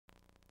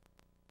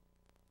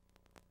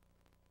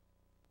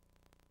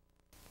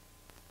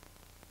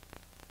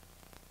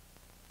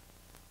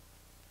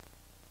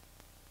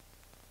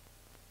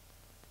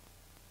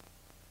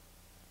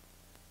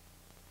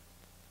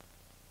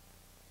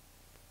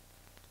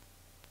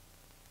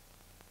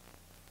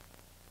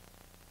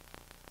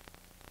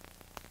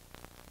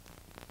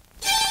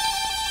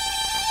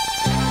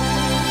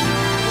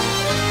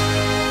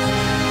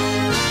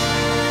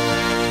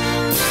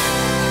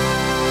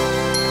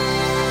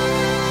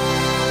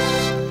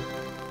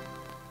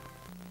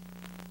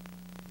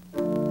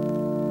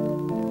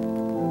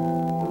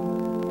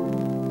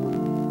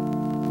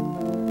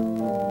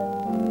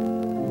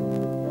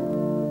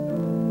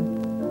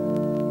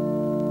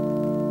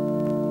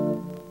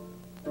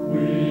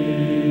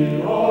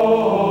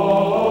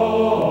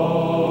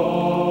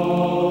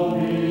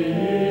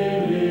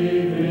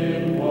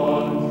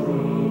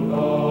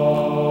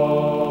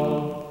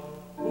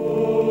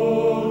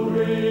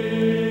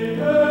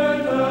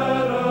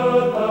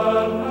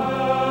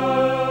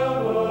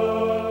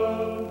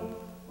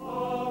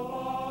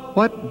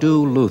What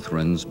do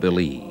Lutherans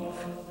believe?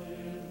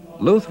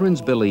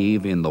 Lutherans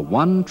believe in the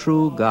one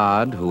true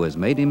God who has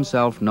made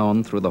himself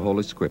known through the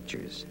Holy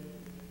Scriptures.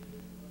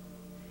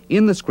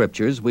 In the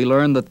Scriptures, we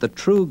learn that the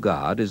true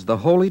God is the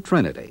Holy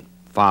Trinity,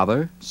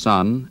 Father,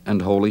 Son,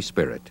 and Holy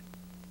Spirit,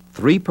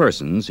 three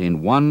persons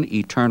in one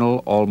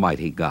eternal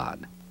Almighty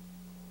God.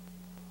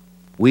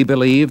 We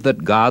believe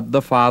that God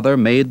the Father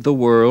made the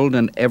world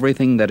and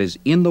everything that is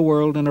in the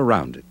world and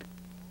around it.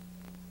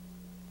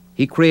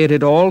 He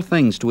created all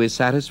things to his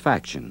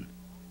satisfaction,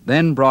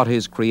 then brought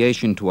his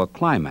creation to a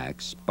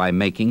climax by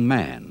making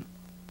man.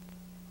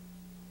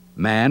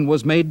 Man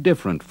was made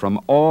different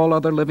from all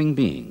other living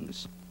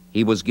beings.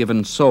 He was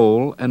given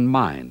soul and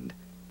mind.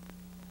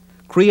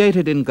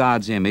 Created in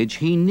God's image,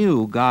 he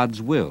knew God's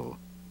will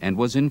and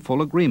was in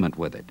full agreement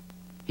with it.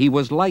 He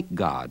was like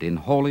God in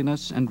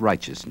holiness and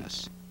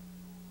righteousness.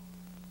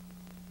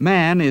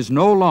 Man is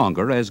no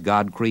longer as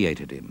God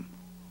created him.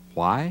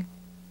 Why?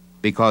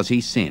 Because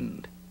he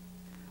sinned.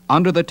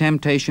 Under the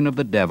temptation of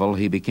the devil,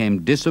 he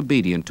became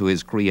disobedient to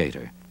his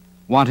Creator,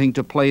 wanting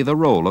to play the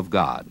role of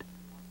God.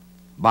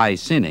 By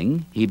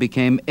sinning, he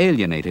became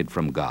alienated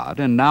from God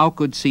and now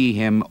could see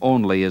him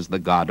only as the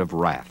God of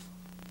wrath.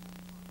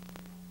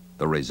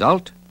 The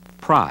result?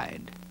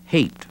 Pride,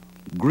 hate,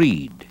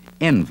 greed,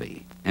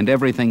 envy, and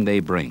everything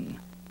they bring.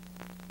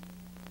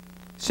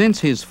 Since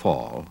his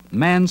fall,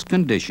 man's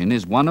condition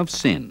is one of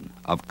sin,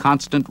 of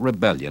constant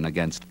rebellion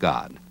against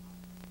God.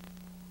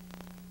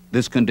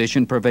 This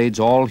condition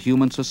pervades all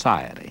human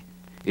society.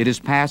 It is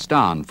passed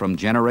on from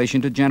generation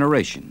to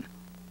generation.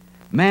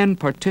 Man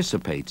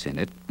participates in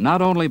it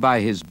not only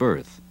by his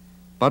birth,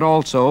 but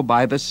also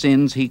by the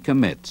sins he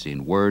commits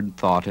in word,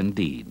 thought, and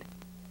deed.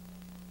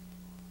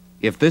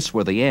 If this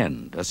were the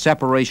end, a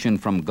separation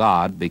from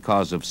God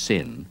because of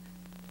sin,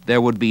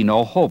 there would be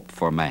no hope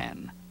for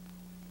man.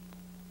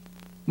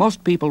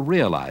 Most people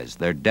realize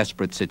their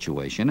desperate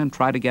situation and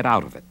try to get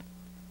out of it.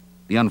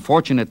 The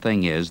unfortunate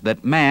thing is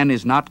that man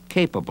is not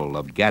capable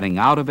of getting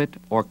out of it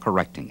or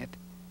correcting it.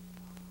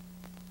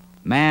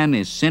 Man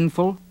is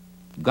sinful,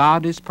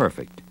 God is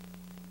perfect.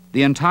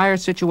 The entire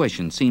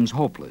situation seems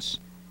hopeless,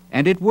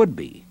 and it would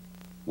be,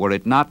 were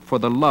it not for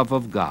the love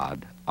of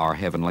God, our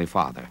Heavenly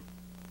Father.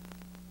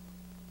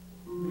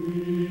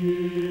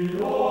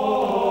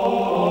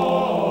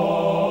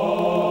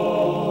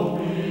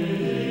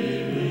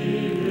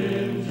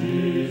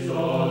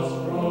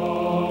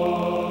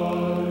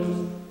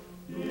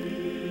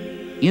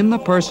 In the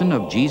person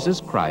of Jesus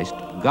Christ,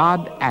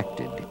 God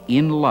acted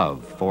in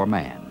love for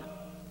man.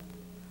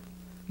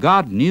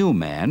 God knew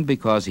man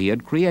because he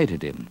had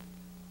created him.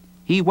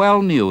 He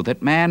well knew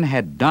that man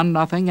had done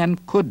nothing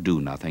and could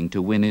do nothing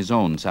to win his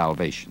own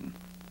salvation.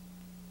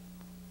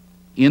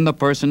 In the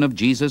person of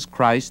Jesus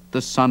Christ,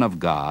 the Son of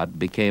God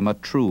became a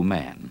true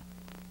man.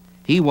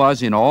 He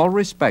was in all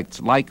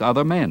respects like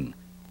other men,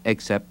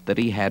 except that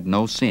he had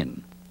no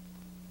sin.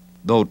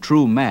 Though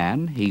true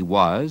man, he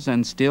was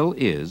and still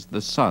is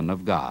the Son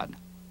of God.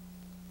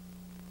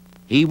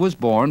 He was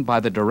born by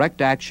the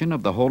direct action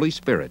of the Holy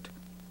Spirit.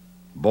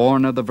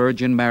 Born of the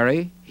Virgin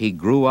Mary, he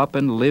grew up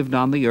and lived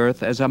on the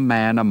earth as a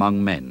man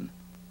among men.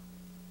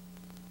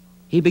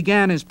 He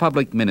began his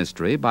public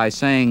ministry by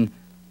saying,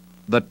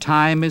 "The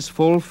time is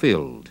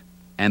fulfilled,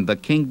 and the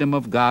kingdom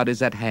of God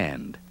is at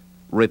hand.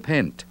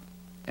 Repent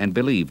and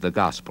believe the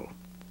gospel."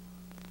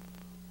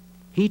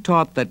 He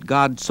taught that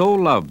God so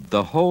loved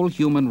the whole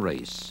human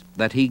race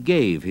that he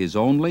gave his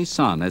only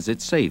Son as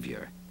its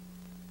Savior.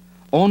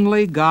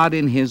 Only God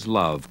in his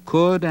love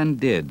could and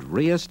did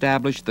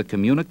reestablish the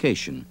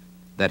communication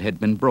that had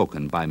been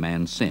broken by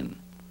man's sin.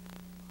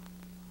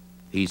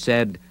 He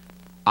said,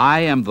 "I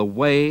am the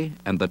way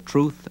and the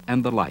truth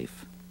and the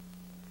life."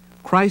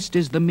 Christ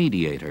is the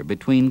mediator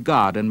between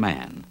God and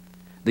man,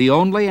 the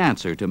only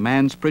answer to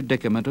man's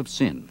predicament of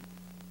sin.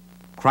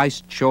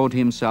 Christ showed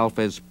himself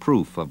as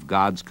proof of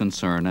God's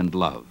concern and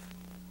love.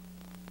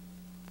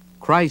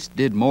 Christ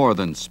did more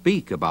than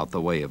speak about the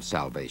way of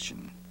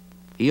salvation.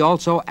 He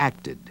also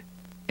acted,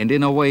 and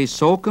in a way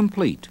so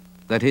complete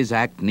that his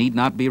act need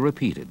not be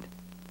repeated.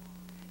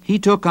 He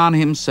took on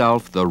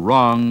himself the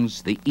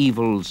wrongs, the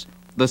evils,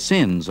 the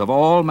sins of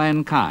all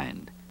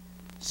mankind,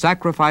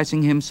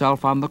 sacrificing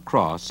himself on the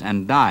cross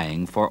and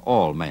dying for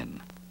all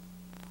men.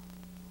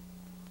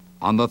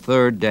 On the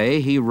third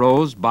day he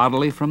rose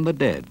bodily from the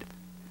dead,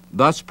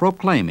 thus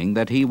proclaiming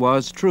that he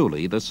was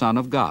truly the Son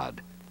of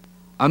God,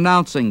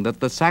 announcing that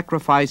the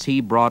sacrifice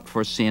he brought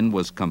for sin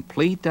was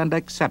complete and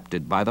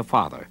accepted by the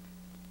Father,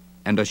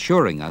 and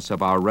assuring us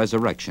of our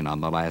resurrection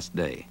on the last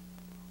day.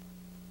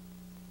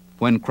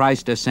 When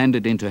Christ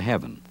ascended into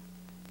heaven,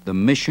 the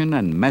mission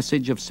and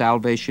message of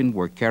salvation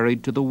were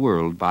carried to the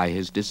world by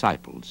his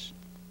disciples.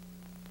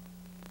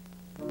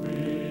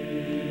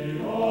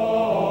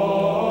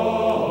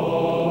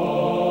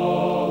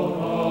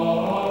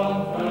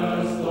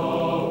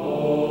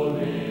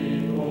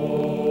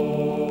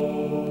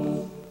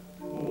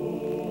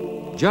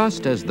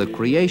 Just as the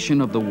creation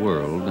of the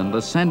world and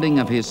the sending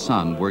of his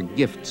Son were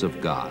gifts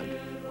of God,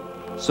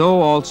 so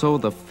also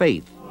the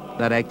faith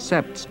that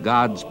accepts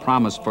God's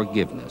promised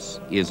forgiveness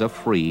is a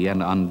free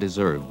and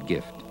undeserved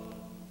gift.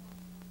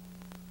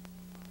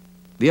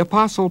 The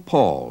Apostle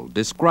Paul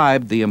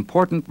described the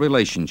important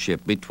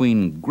relationship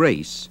between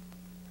grace,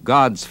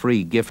 God's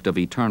free gift of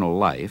eternal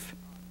life,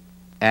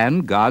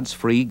 and God's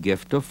free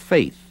gift of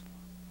faith.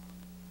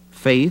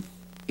 Faith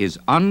is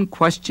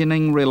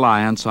unquestioning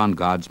reliance on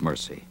God's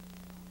mercy.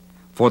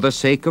 For the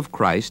sake of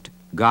Christ,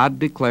 God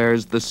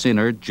declares the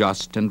sinner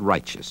just and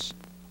righteous.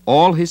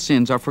 All his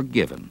sins are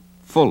forgiven,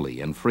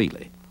 fully and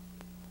freely.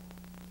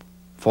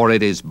 For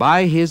it is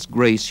by his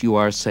grace you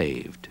are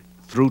saved,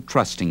 through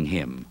trusting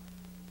him.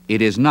 It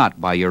is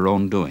not by your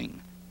own doing.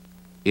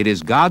 It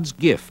is God's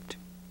gift,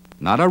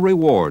 not a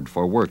reward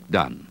for work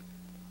done.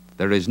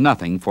 There is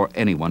nothing for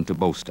anyone to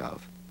boast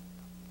of.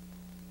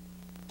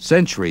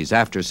 Centuries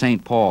after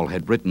St. Paul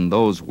had written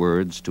those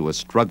words to a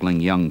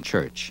struggling young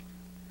church,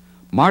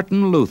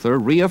 Martin Luther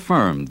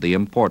reaffirmed the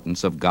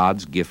importance of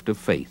God's gift of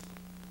faith.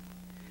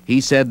 He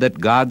said that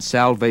God's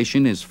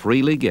salvation is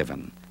freely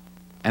given,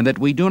 and that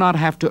we do not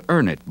have to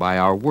earn it by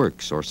our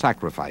works or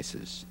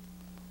sacrifices.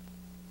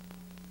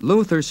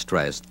 Luther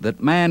stressed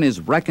that man is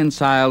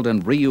reconciled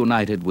and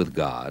reunited with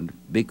God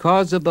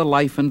because of the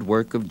life and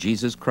work of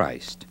Jesus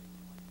Christ.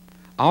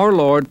 Our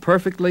Lord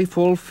perfectly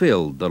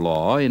fulfilled the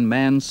law in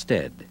man's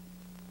stead.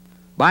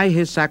 By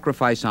his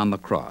sacrifice on the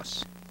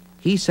cross,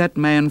 he set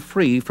man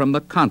free from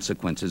the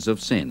consequences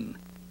of sin,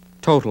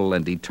 total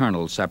and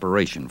eternal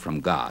separation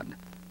from God.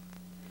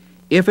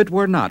 If it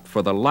were not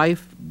for the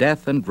life,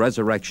 death, and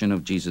resurrection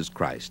of Jesus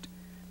Christ,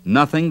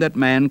 nothing that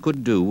man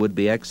could do would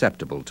be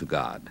acceptable to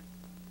God.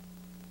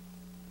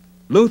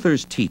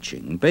 Luther's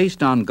teaching,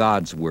 based on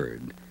God's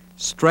Word,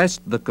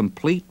 stressed the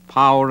complete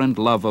power and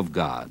love of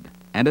God,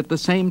 and at the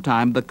same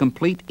time the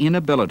complete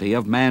inability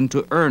of man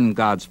to earn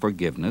God's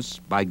forgiveness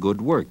by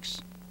good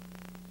works.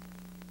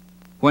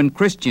 When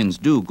Christians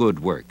do good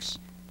works,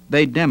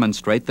 they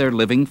demonstrate their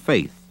living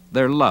faith,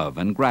 their love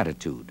and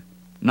gratitude,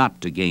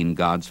 not to gain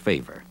God's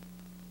favor.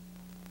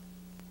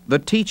 The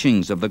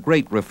teachings of the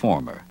great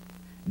Reformer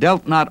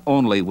dealt not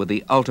only with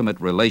the ultimate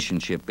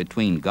relationship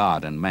between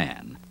God and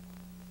man,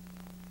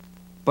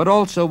 but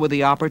also with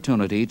the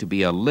opportunity to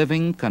be a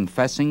living,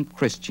 confessing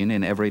Christian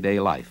in everyday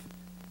life.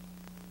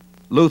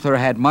 Luther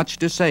had much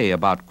to say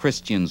about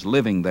Christians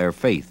living their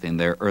faith in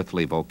their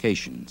earthly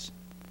vocations.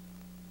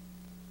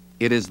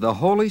 It is the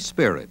Holy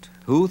Spirit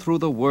who, through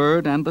the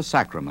Word and the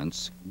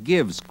sacraments,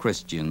 gives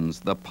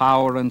Christians the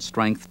power and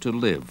strength to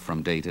live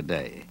from day to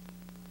day.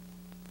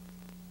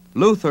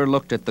 Luther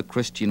looked at the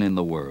Christian in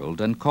the world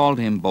and called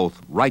him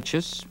both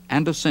righteous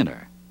and a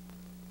sinner.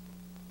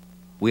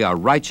 We are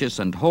righteous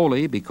and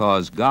holy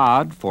because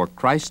God, for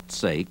Christ's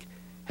sake,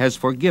 has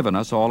forgiven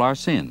us all our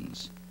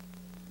sins.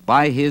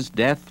 By his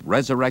death,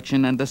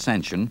 resurrection, and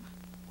ascension,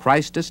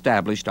 Christ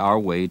established our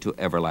way to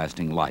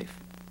everlasting life.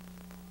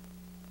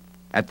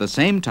 At the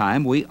same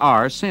time, we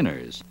are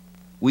sinners.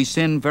 We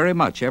sin very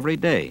much every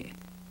day.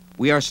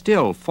 We are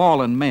still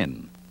fallen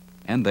men,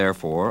 and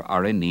therefore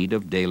are in need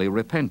of daily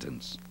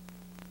repentance.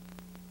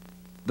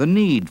 The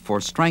need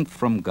for strength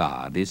from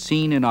God is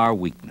seen in our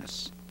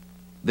weakness.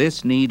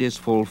 This need is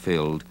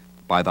fulfilled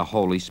by the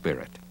Holy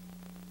Spirit.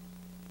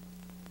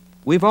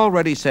 We've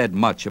already said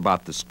much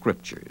about the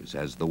Scriptures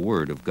as the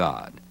Word of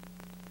God.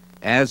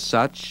 As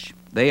such,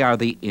 they are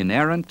the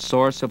inerrant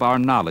source of our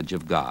knowledge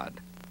of God,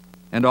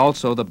 and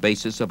also the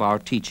basis of our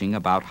teaching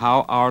about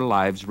how our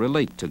lives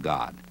relate to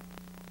God.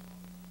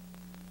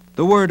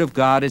 The Word of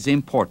God is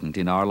important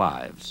in our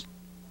lives.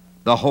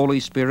 The Holy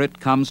Spirit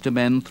comes to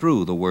men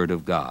through the Word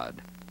of God.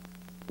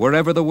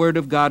 Wherever the Word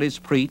of God is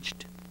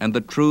preached and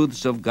the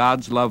truths of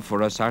God's love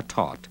for us are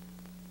taught,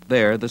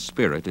 there the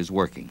Spirit is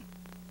working.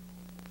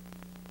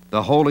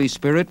 The Holy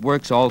Spirit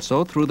works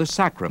also through the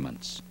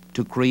sacraments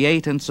to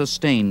create and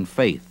sustain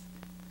faith,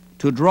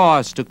 to draw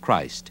us to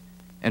Christ,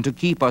 and to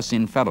keep us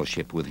in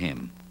fellowship with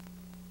Him.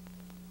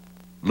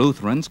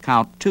 Lutherans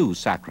count two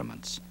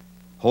sacraments,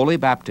 holy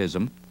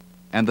baptism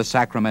and the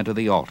sacrament of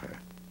the altar.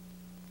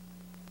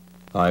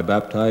 I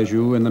baptize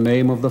you in the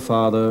name of the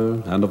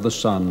Father, and of the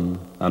Son,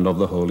 and of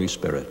the Holy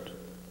Spirit.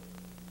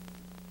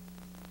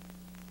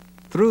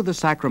 Through the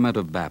sacrament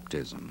of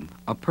baptism,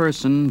 a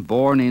person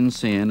born in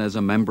sin as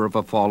a member of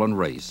a fallen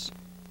race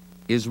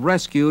is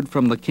rescued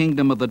from the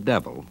kingdom of the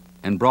devil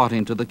and brought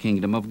into the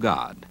kingdom of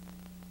God.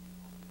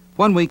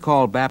 When we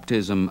call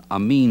baptism a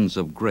means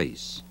of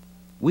grace,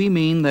 we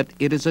mean that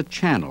it is a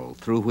channel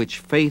through which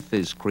faith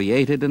is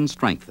created and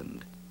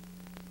strengthened.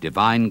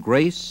 Divine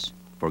grace,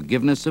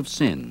 forgiveness of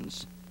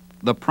sins,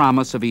 the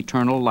promise of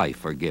eternal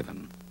life are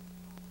given.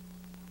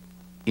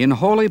 In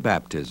holy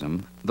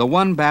baptism, the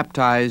one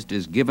baptized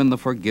is given the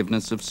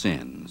forgiveness of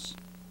sins.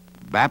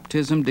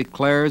 Baptism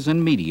declares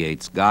and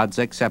mediates God's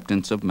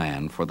acceptance of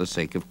man for the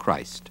sake of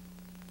Christ.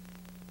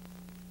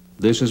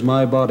 This is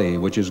my body,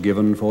 which is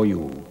given for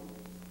you.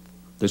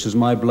 This is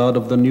my blood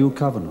of the new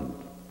covenant,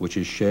 which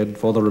is shed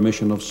for the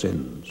remission of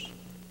sins.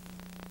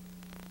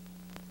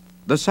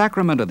 The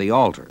sacrament of the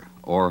altar,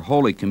 or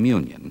Holy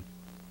Communion,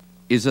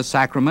 is a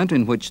sacrament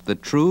in which the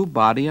true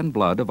body and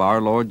blood of our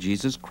Lord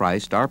Jesus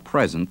Christ are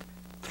present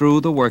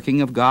through the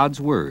working of God's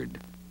Word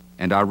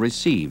and are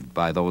received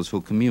by those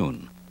who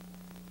commune.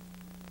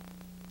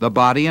 The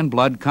body and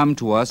blood come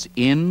to us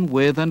in,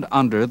 with, and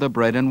under the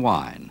bread and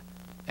wine,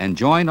 and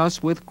join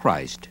us with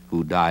Christ,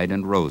 who died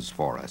and rose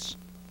for us.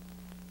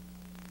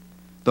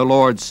 The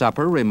Lord's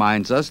Supper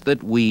reminds us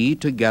that we,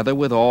 together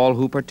with all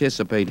who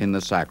participate in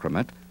the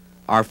sacrament,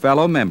 are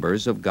fellow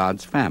members of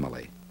God's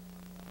family.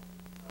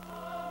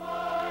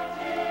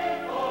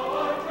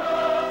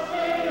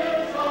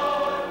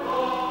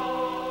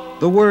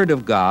 The Word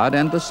of God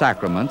and the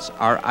sacraments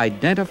are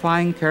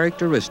identifying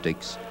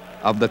characteristics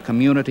of the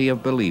community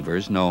of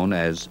believers known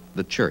as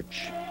the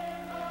Church.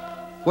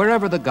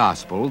 Wherever the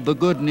gospel, the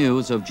good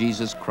news of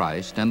Jesus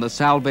Christ and the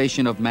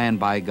salvation of man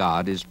by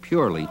God is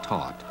purely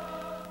taught,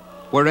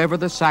 wherever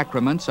the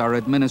sacraments are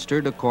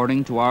administered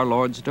according to our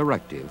Lord's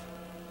directive,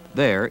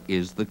 there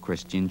is the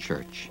Christian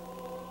Church.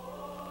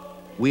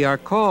 We are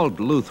called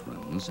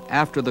Lutherans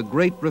after the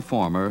great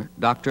reformer,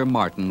 Dr.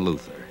 Martin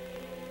Luther.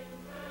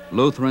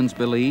 Lutherans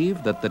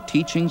believe that the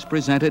teachings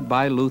presented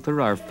by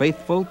Luther are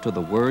faithful to the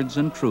words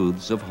and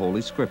truths of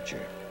Holy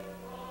Scripture.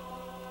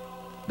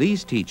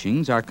 These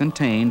teachings are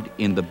contained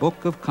in the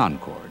Book of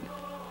Concord,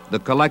 the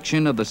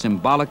collection of the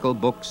symbolical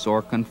books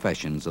or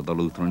confessions of the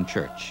Lutheran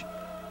Church.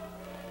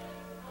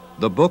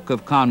 The Book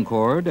of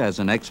Concord, as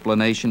an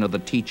explanation of the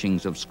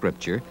teachings of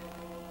Scripture,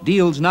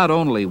 deals not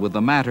only with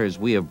the matters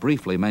we have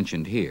briefly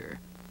mentioned here,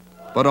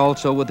 but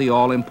also with the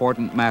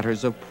all-important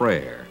matters of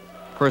prayer,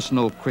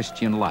 personal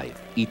Christian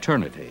life,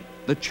 eternity,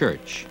 the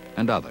church,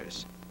 and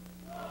others.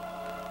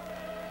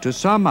 To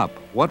sum up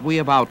what we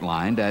have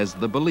outlined as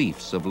the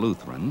beliefs of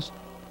Lutherans,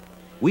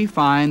 we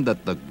find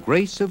that the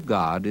grace of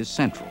God is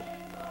central.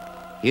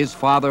 His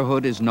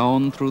fatherhood is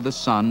known through the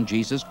Son,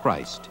 Jesus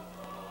Christ,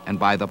 and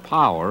by the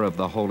power of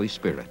the Holy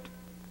Spirit.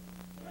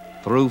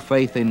 Through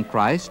faith in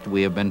Christ,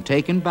 we have been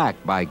taken back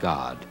by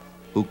God,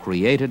 who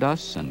created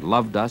us and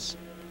loved us,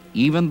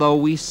 even though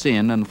we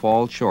sin and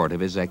fall short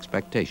of His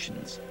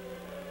expectations.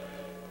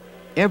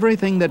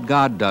 Everything that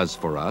God does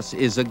for us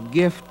is a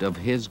gift of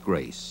His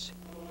grace.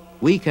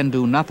 We can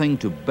do nothing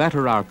to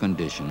better our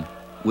condition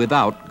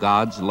without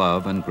God's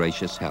love and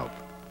gracious help.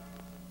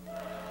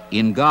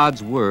 In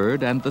God's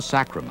Word and the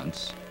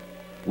sacraments,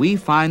 we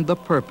find the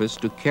purpose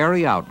to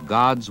carry out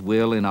God's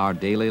will in our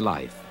daily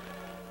life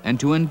and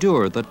to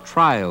endure the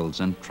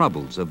trials and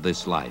troubles of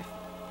this life,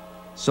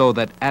 so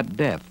that at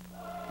death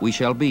we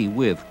shall be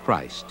with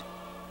Christ.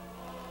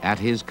 At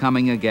His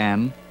coming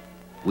again,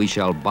 we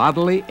shall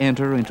bodily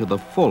enter into the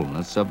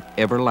fullness of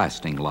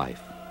everlasting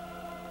life.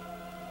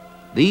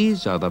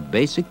 These are the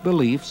basic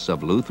beliefs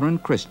of Lutheran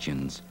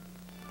Christians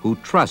who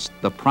trust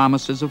the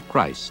promises of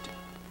Christ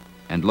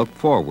and look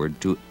forward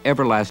to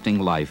everlasting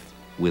life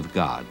with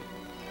God.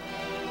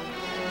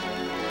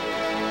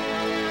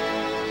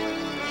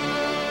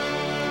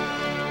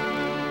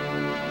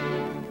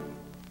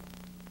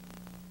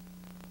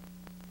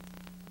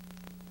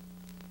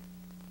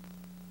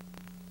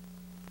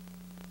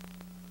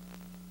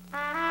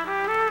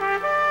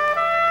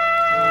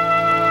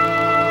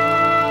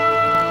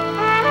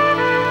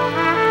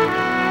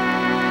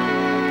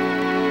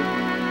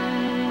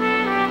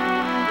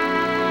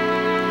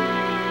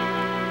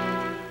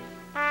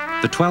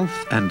 The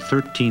 12th and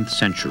 13th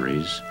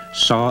centuries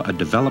saw a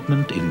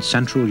development in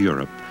Central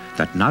Europe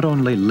that not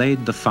only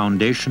laid the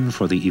foundation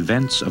for the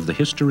events of the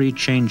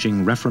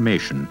history-changing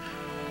Reformation,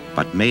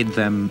 but made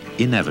them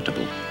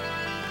inevitable.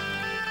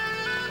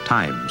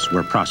 Times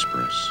were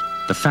prosperous.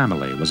 The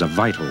family was a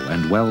vital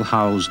and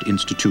well-housed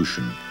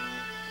institution.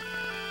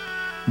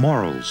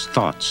 Morals,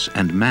 thoughts,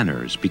 and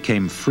manners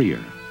became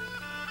freer.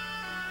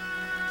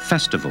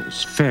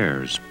 Festivals,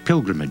 fairs,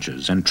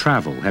 pilgrimages, and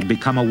travel had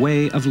become a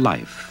way of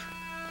life.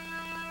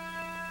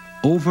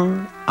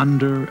 Over,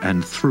 under,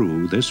 and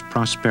through this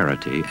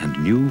prosperity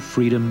and new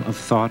freedom of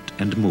thought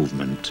and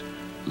movement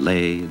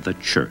lay the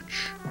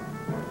Church.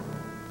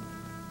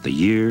 The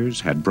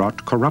years had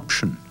brought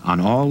corruption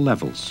on all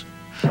levels,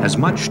 as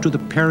much to the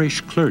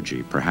parish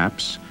clergy,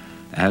 perhaps,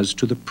 as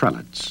to the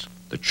prelates,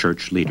 the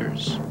church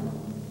leaders.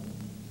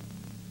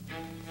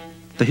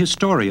 The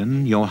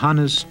historian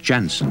Johannes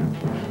Jansen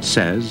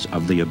says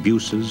of the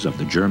abuses of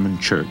the German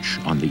Church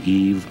on the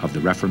eve of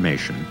the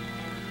Reformation,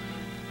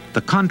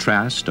 "The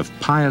contrast of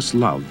pious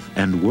love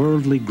and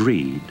worldly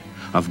greed,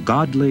 of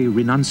godly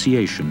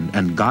renunciation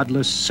and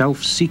godless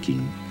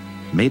self-seeking,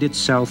 made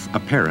itself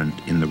apparent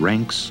in the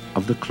ranks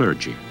of the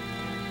clergy.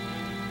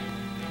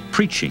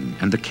 Preaching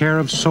and the care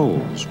of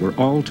souls were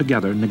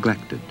altogether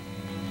neglected.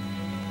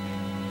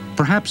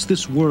 Perhaps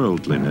this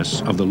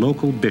worldliness of the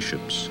local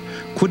bishops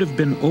could have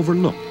been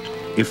overlooked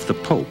if the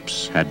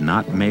popes had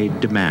not made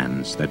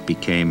demands that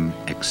became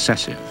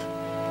excessive.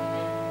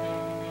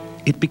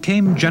 It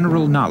became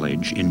general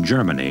knowledge in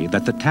Germany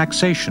that the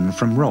taxation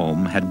from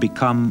Rome had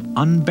become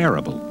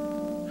unbearable.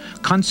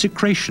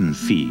 Consecration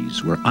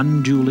fees were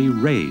unduly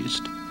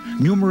raised.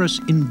 Numerous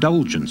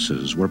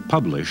indulgences were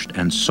published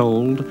and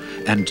sold,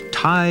 and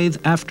tithe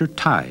after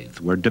tithe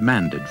were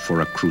demanded for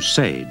a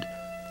crusade,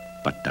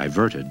 but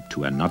diverted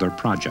to another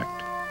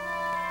project.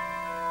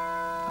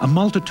 A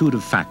multitude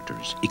of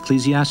factors,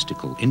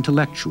 ecclesiastical,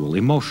 intellectual,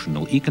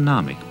 emotional,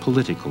 economic,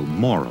 political,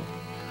 moral,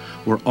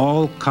 were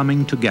all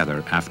coming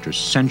together after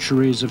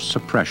centuries of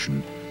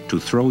suppression to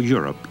throw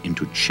Europe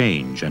into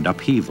change and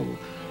upheaval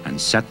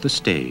and set the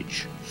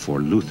stage for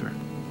Luther.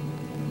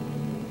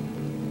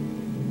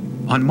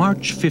 On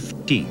March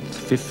 15,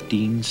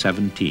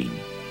 1517,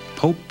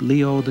 Pope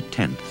Leo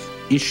X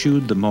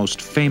issued the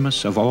most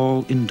famous of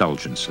all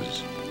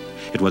indulgences.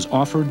 It was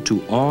offered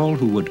to all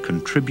who would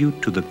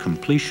contribute to the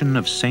completion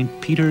of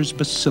St. Peter's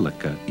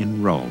Basilica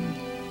in Rome.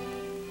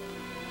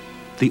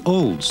 The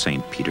old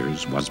St.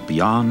 Peter's was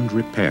beyond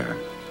repair,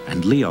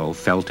 and Leo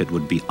felt it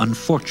would be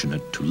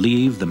unfortunate to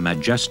leave the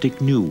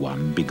majestic new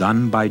one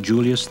begun by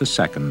Julius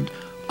II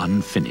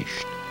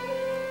unfinished.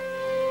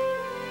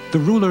 The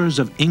rulers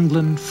of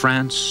England,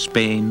 France,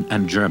 Spain,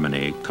 and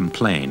Germany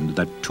complained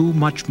that too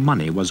much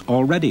money was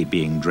already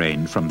being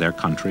drained from their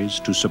countries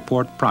to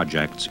support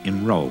projects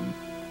in Rome.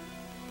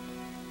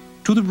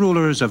 To the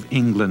rulers of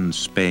England,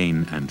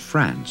 Spain, and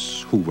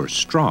France, who were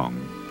strong,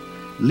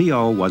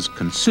 Leo was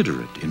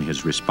considerate in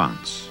his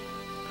response.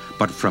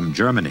 But from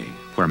Germany,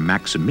 where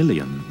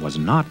Maximilian was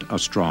not a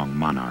strong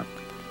monarch,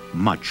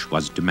 much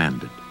was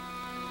demanded.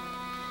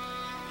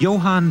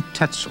 Johann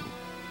Tetzel,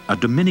 a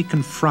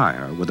Dominican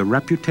friar with a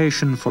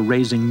reputation for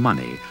raising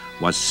money,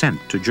 was sent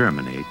to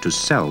Germany to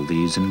sell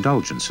these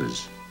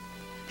indulgences.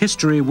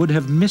 History would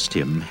have missed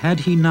him had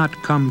he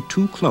not come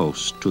too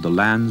close to the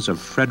lands of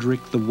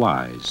Frederick the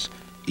Wise,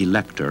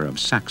 Elector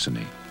of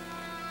Saxony.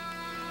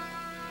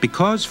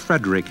 Because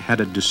Frederick had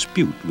a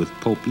dispute with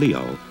Pope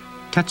Leo,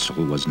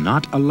 Tetzel was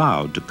not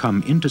allowed to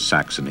come into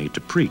Saxony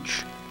to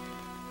preach.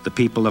 The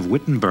people of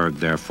Wittenberg,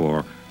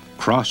 therefore,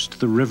 crossed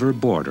the river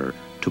border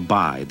to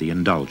buy the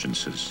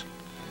indulgences.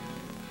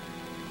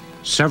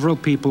 Several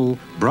people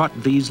brought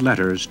these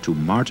letters to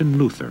Martin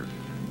Luther,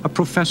 a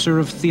professor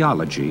of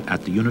theology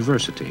at the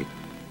university,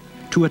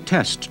 to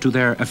attest to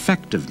their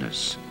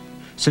effectiveness,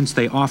 since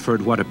they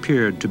offered what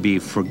appeared to be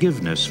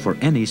forgiveness for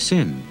any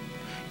sin,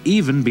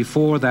 even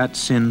before that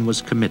sin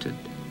was committed.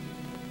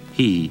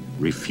 He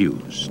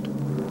refused.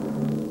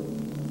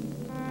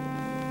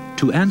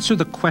 To answer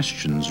the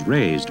questions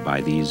raised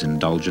by these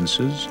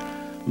indulgences,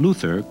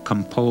 Luther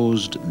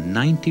composed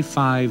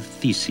 95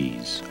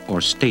 theses,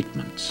 or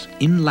statements,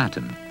 in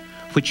Latin,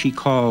 which he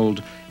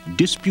called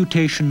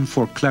Disputation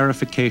for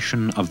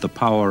Clarification of the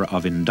Power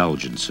of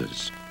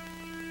Indulgences.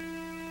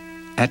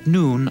 At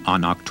noon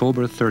on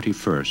October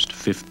 31st,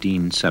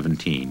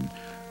 1517,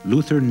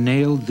 Luther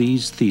nailed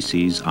these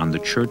theses on the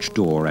church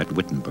door at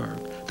Wittenberg,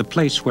 the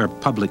place where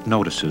public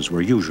notices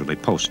were usually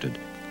posted.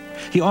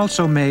 He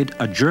also made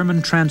a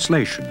German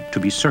translation to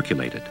be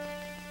circulated.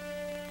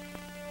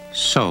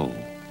 So,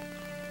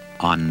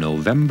 on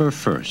November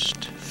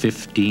 1st,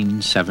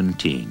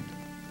 1517,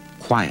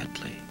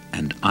 quietly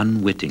and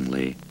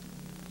unwittingly,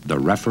 the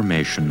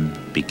Reformation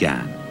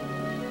began.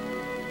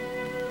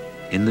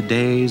 In the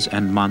days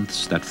and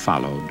months that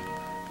followed,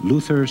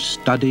 Luther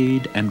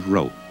studied and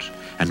wrote,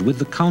 and with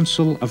the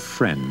counsel of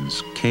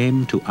friends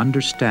came to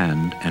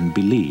understand and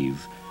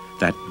believe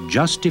that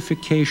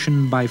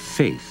justification by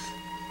faith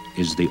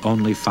is the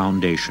only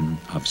foundation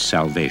of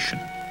salvation.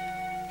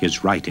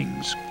 His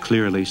writings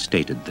clearly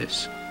stated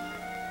this.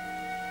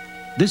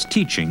 This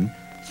teaching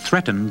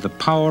threatened the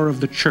power of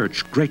the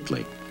Church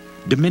greatly,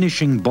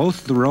 diminishing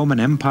both the Roman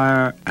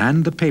Empire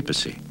and the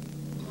papacy.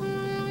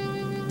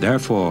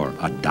 Therefore,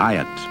 a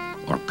diet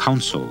or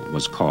council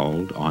was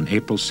called on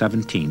April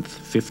 17th,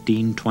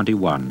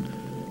 1521,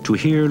 to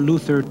hear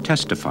Luther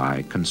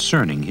testify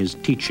concerning his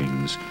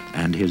teachings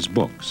and his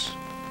books.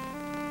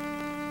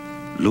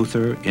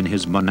 Luther, in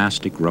his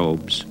monastic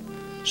robes,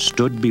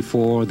 stood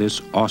before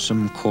this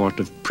awesome court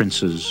of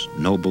princes,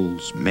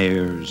 nobles,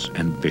 mayors,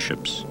 and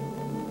bishops.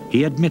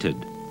 He admitted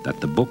that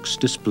the books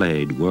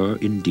displayed were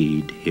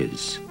indeed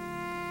his.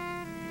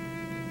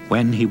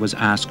 When he was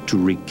asked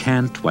to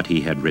recant what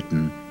he had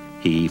written,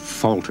 he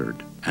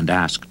faltered and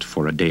asked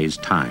for a day's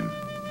time.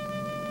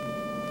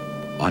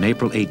 On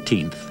April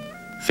 18th,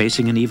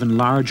 facing an even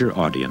larger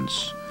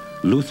audience,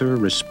 Luther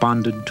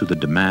responded to the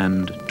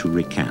demand to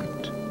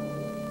recant.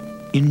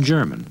 In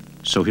German,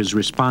 so his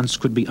response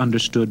could be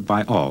understood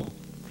by all,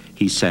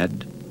 he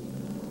said,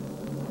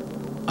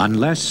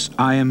 "Unless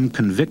I am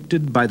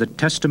convicted by the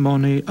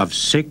testimony of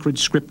sacred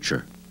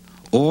scripture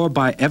or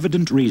by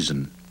evident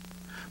reason,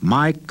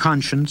 my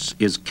conscience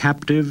is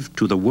captive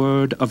to the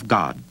word of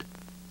God.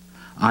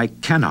 I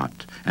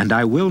cannot and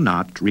I will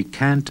not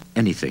recant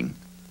anything,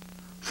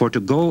 for to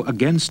go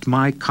against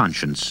my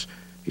conscience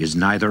is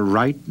neither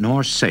right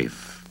nor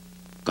safe.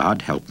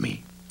 God help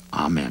me.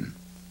 Amen."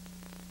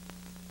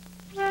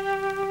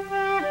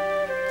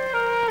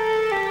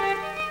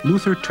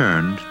 Luther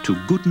turned to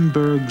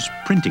Gutenberg's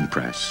printing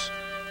press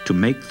to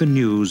make the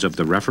news of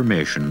the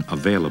Reformation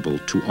available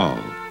to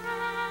all.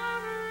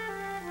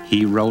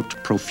 He wrote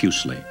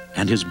profusely,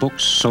 and his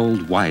books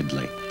sold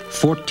widely.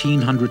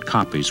 1,400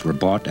 copies were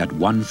bought at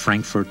one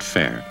Frankfurt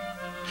fair.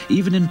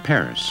 Even in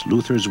Paris,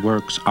 Luther's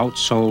works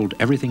outsold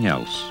everything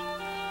else.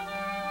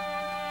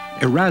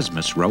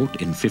 Erasmus wrote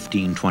in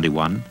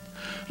 1521,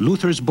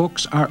 Luther's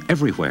books are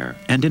everywhere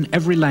and in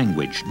every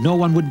language. No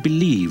one would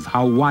believe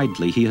how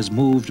widely he has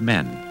moved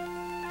men.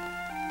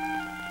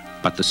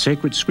 But the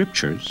sacred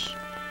scriptures,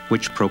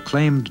 which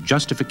proclaimed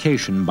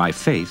justification by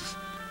faith,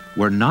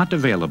 were not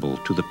available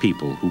to the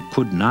people who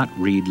could not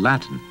read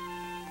Latin.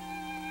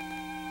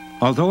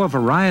 Although a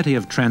variety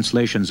of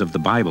translations of the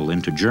Bible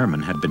into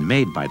German had been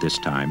made by this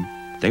time,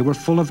 they were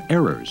full of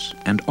errors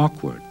and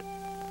awkward.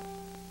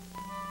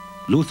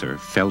 Luther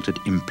felt it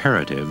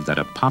imperative that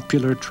a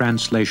popular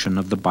translation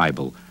of the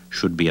Bible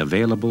should be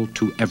available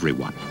to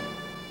everyone.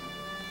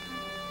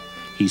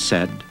 He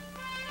said,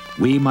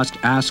 "We must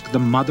ask the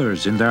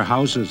mothers in their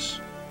houses,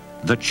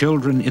 the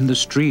children in the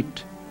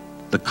street,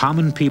 the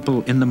common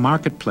people in the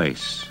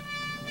marketplace.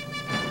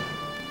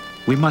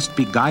 We must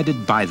be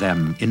guided by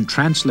them in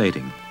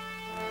translating.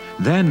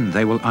 Then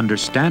they will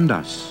understand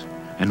us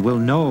and will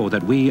know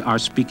that we are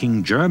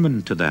speaking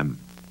German to them."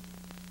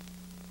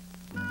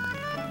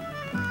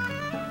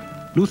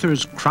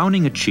 Luther's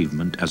crowning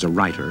achievement as a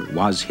writer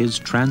was his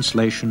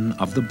translation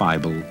of the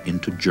Bible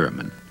into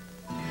German.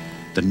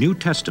 The New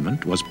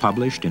Testament was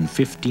published in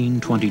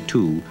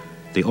 1522,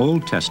 the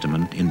Old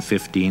Testament in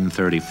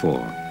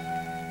 1534.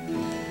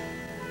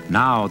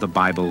 Now the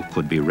Bible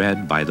could be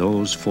read by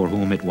those for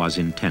whom it was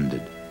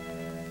intended.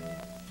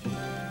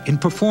 In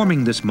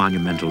performing this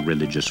monumental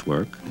religious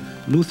work,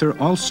 Luther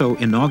also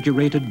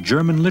inaugurated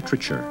German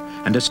literature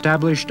and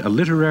established a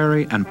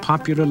literary and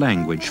popular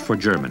language for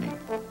Germany.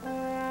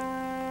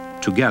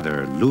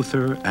 Together,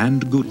 Luther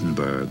and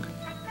Gutenberg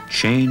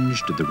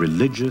changed the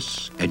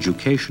religious,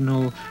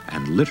 educational,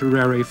 and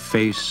literary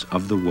face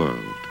of the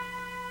world.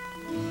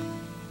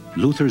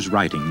 Luther's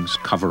writings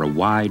cover a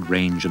wide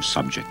range of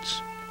subjects.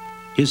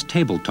 His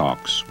table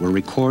talks were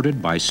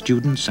recorded by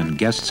students and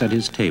guests at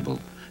his table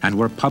and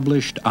were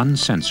published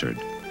uncensored.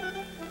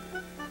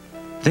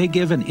 They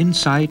give an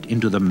insight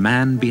into the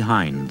man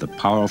behind the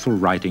powerful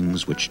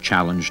writings which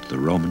challenged the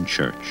Roman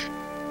Church.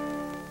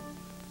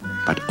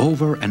 But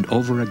over and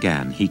over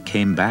again, he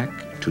came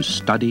back to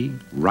study,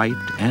 write,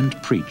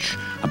 and preach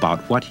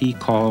about what he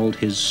called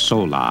his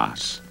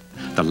solas,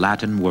 the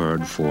Latin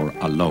word for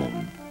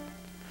alone.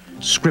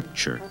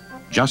 Scripture,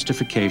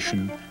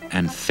 justification,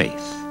 and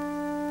faith.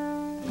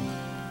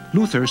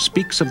 Luther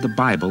speaks of the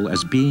Bible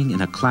as being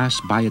in a class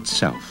by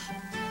itself.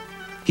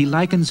 He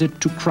likens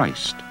it to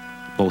Christ,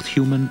 both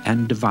human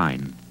and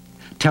divine,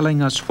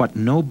 telling us what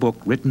no book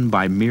written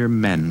by mere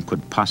men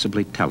could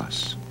possibly tell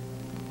us.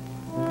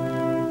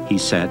 He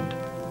said,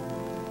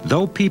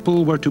 "Though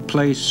people were to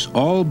place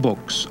all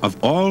books of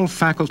all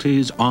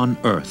faculties on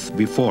earth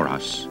before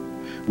us,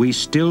 we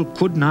still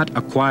could not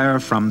acquire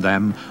from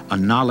them a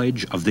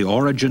knowledge of the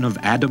origin of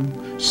Adam,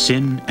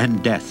 sin,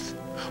 and death,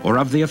 or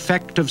of the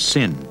effect of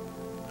sin,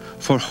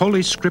 for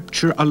Holy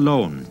Scripture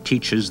alone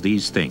teaches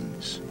these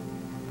things.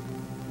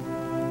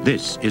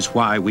 This is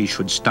why we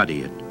should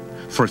study it,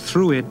 for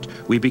through it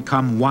we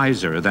become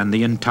wiser than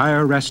the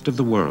entire rest of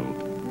the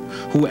world.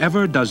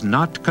 Whoever does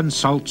not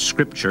consult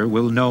Scripture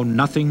will know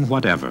nothing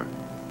whatever.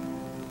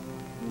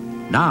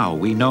 Now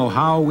we know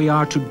how we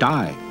are to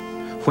die,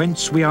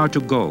 whence we are to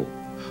go,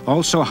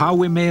 also how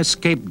we may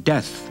escape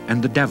death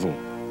and the devil,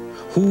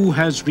 who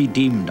has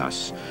redeemed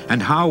us,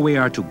 and how we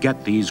are to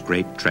get these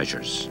great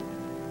treasures.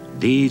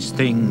 These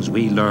things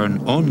we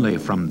learn only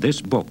from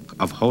this book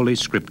of Holy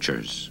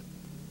Scriptures."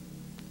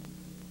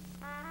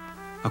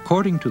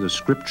 According to the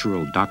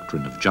scriptural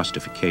doctrine of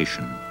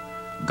justification,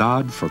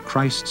 God, for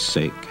Christ's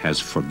sake, has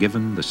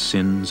forgiven the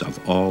sins of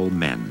all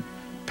men,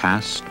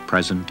 past,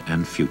 present,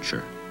 and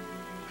future.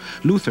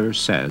 Luther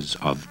says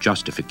of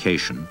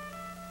justification,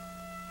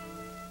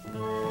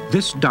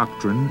 "This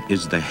doctrine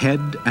is the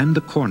head and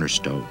the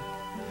cornerstone.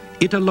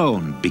 It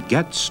alone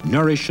begets,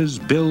 nourishes,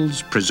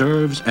 builds,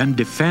 preserves, and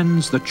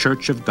defends the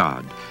Church of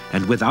God,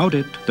 and without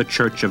it the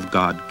Church of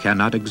God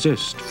cannot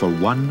exist for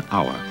 1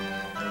 hour."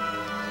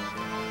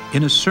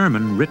 In a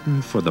sermon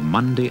written for the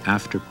Monday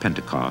after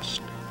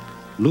Pentecost,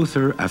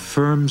 Luther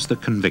affirms the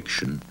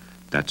conviction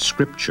that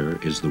Scripture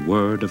is the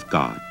Word of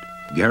God,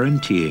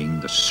 guaranteeing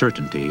the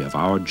certainty of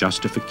our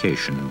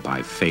justification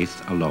by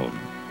faith alone.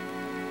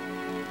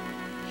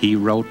 He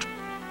wrote,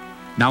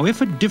 "Now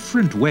if a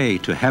different way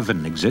to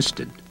heaven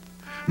existed,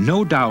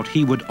 no doubt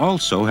he would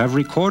also have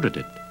recorded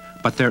it,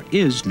 but there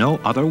is no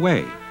other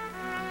way.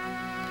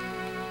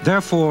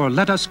 Therefore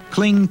let us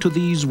cling to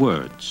these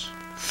words,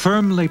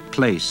 firmly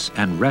place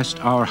and rest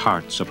our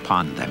hearts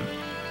upon them.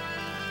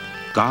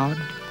 God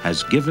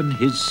has given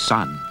his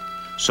Son,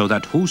 so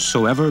that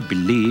whosoever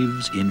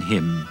believes in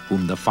him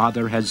whom the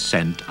Father has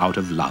sent out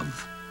of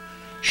love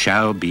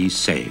shall be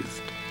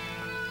saved."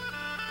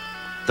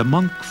 The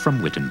monk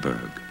from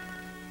Wittenberg,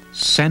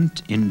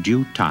 sent in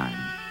due time,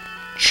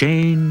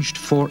 changed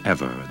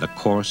forever the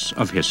course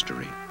of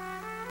history.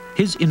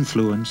 His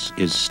influence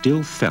is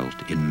still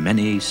felt in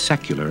many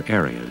secular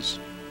areas.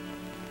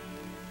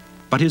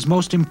 But his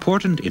most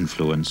important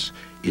influence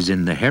is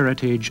in the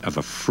heritage of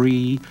a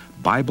free,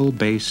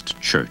 Bible-based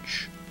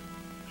church.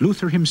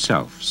 Luther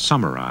himself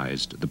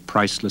summarized the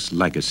priceless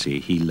legacy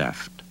he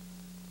left.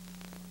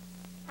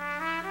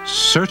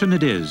 Certain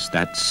it is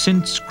that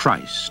since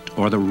Christ,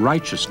 or the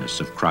righteousness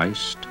of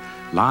Christ,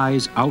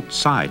 lies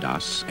outside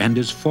us and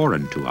is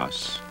foreign to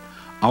us,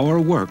 our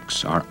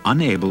works are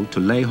unable to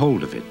lay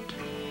hold of it.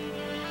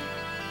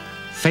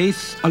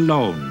 Faith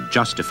alone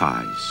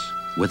justifies,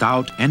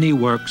 without any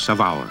works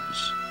of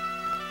ours.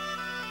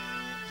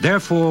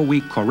 Therefore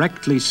we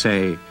correctly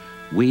say,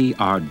 we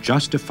are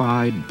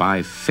justified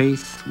by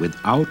faith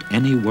without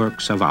any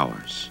works of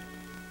ours.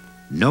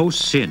 No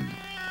sin,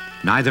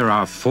 neither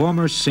our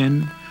former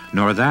sin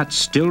nor that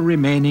still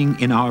remaining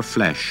in our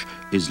flesh,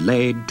 is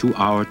laid to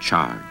our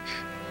charge.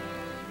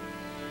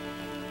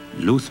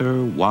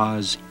 Luther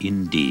was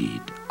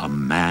indeed a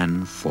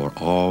man for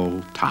all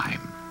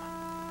time.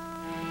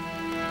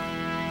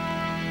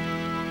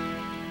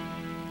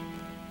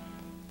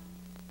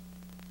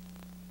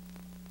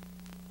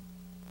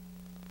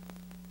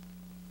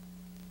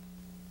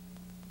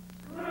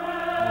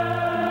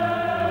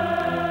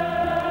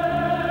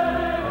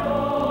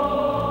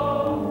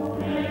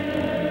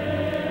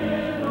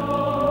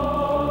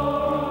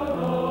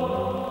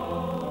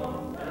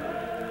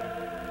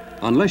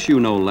 Unless you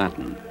know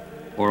Latin,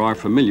 or are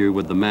familiar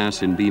with the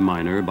Mass in B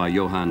minor by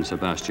Johann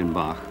Sebastian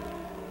Bach,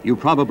 you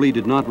probably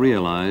did not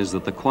realize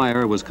that the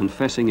choir was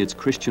confessing its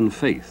Christian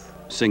faith,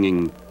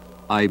 singing,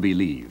 "I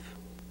believe."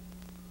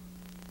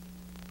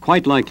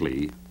 Quite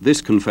likely,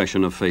 this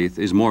confession of faith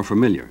is more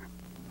familiar.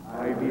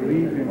 I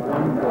believe in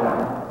one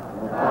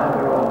God, the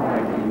Father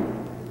Almighty,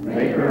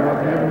 maker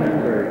of heaven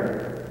and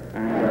earth,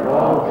 and of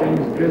all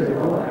things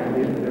visible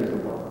and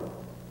invisible,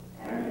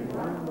 and in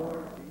one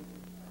Lord.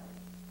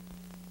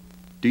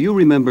 Do you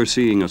remember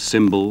seeing a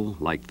symbol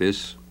like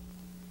this?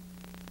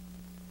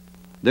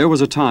 There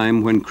was a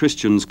time when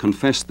Christians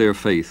confessed their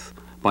faith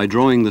by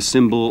drawing the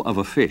symbol of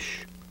a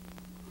fish.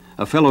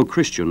 A fellow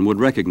Christian would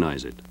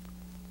recognize it.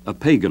 A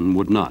pagan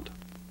would not.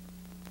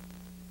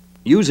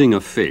 Using a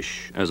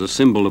fish as a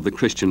symbol of the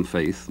Christian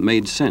faith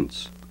made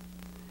sense.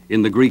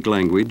 In the Greek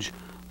language,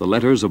 the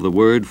letters of the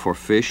word for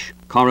fish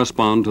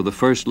correspond to the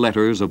first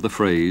letters of the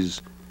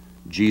phrase,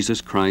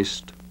 Jesus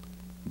Christ,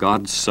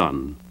 God's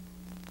Son,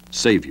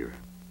 Savior.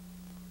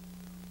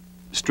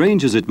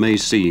 Strange as it may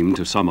seem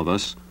to some of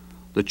us,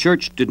 the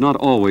Church did not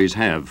always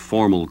have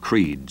formal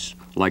creeds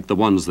like the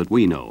ones that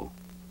we know.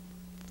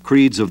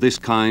 Creeds of this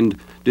kind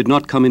did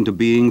not come into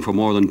being for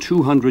more than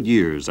 200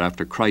 years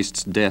after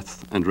Christ's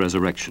death and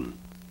resurrection.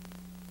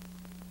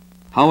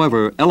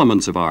 However,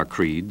 elements of our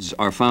creeds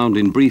are found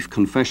in brief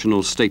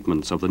confessional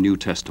statements of the New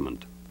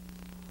Testament.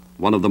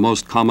 One of the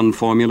most common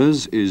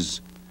formulas is,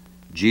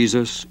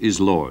 Jesus is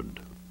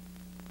Lord.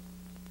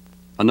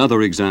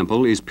 Another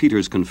example is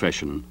Peter's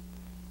confession,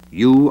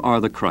 You are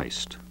the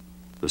Christ,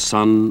 the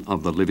Son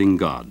of the living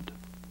God.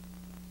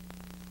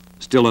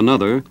 Still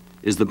another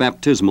is the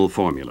baptismal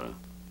formula,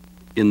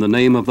 in the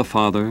name of the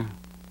Father,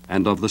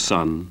 and of the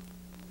Son,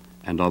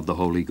 and of the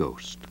Holy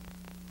Ghost.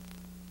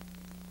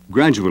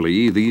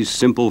 Gradually, these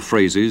simple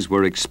phrases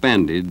were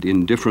expanded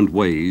in different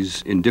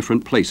ways in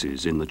different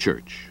places in the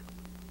Church.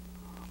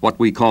 What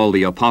we call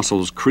the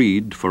Apostles'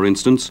 Creed, for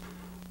instance,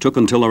 took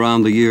until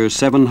around the year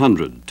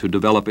 700 to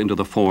develop into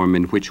the form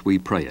in which we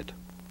pray it.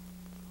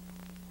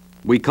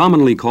 We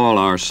commonly call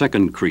our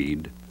second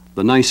creed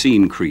the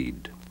Nicene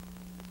Creed.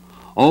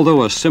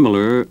 Although a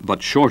similar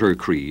but shorter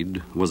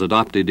creed was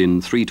adopted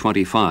in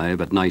 325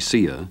 at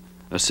Nicaea,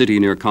 a city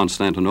near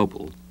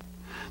Constantinople,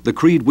 the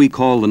creed we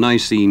call the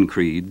Nicene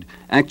Creed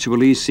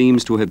actually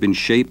seems to have been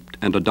shaped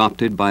and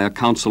adopted by a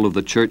council of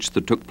the Church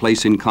that took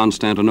place in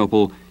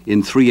Constantinople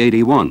in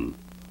 381.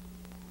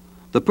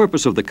 The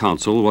purpose of the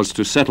council was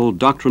to settle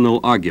doctrinal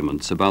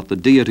arguments about the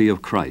deity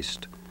of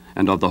Christ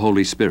and of the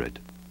Holy Spirit.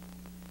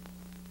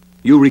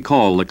 You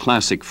recall the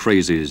classic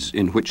phrases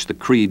in which the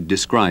creed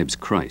describes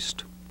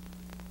Christ.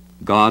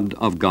 God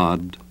of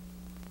God,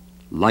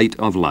 light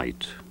of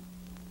light,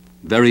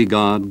 very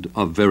God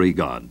of very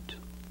God,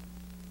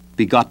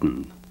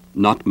 begotten,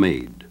 not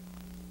made,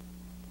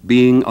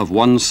 being of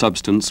one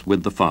substance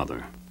with the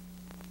Father.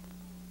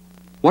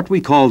 What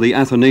we call the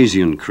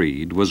Athanasian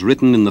Creed was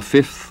written in the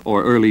 5th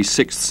or early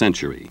 6th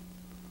century.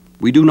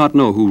 We do not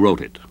know who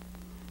wrote it.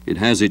 It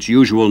has its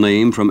usual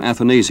name from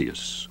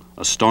Athanasius,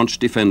 a staunch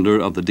defender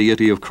of the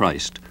deity of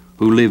Christ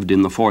who lived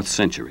in the 4th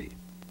century.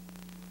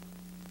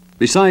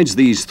 Besides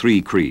these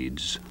three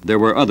creeds, there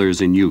were others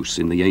in use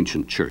in the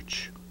ancient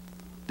church.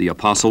 The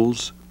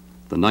Apostles',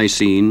 the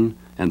Nicene,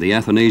 and the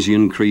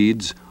Athanasian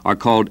creeds are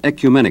called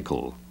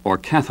ecumenical or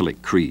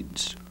Catholic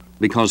creeds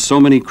because so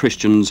many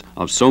Christians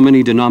of so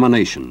many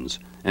denominations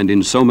and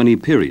in so many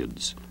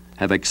periods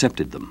have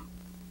accepted them.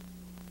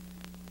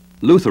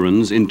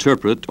 Lutherans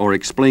interpret or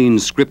explain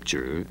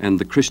Scripture and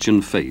the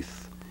Christian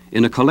faith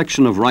in a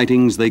collection of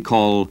writings they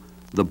call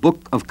the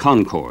Book of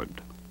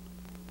Concord.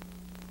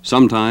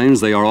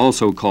 Sometimes they are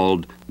also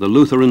called the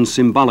Lutheran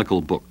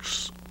Symbolical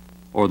Books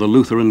or the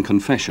Lutheran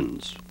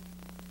Confessions.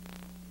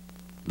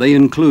 They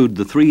include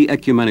the three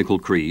ecumenical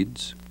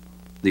creeds,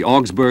 the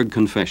Augsburg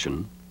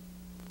Confession,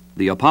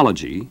 the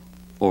Apology,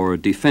 or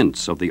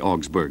defense of the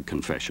Augsburg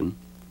Confession,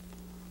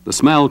 the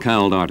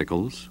Smalcald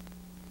Articles,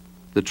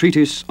 the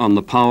treatise on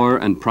the power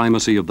and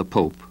primacy of the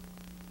Pope,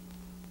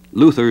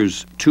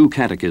 Luther's two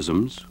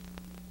catechisms,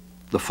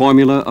 the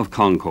Formula of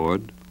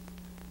Concord,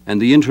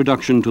 and the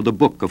introduction to the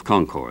Book of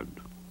Concord.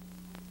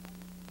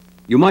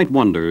 You might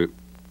wonder,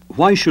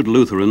 why should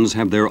Lutherans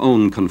have their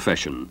own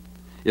confession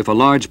if a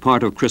large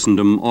part of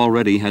Christendom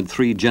already had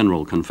three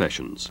general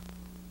confessions?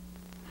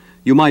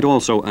 You might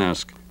also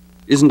ask,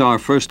 isn't our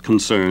first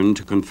concern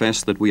to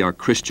confess that we are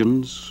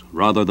Christians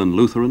rather than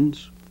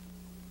Lutherans?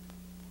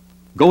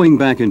 Going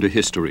back into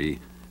history,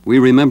 we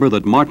remember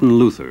that Martin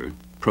Luther,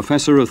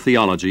 professor of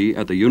theology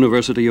at the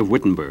University of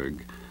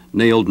Wittenberg,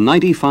 nailed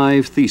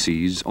 95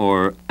 theses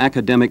or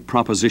academic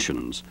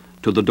propositions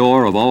to the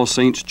door of All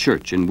Saints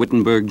Church in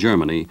Wittenberg,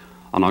 Germany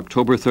on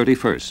October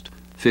 31st,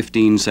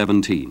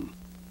 1517.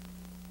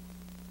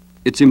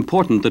 It's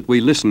important that we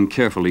listen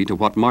carefully to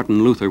what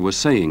Martin Luther was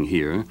saying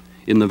here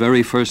in the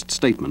very first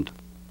statement.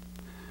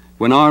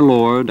 When our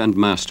Lord and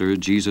Master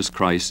Jesus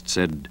Christ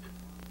said,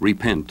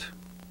 "Repent,"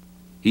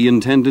 he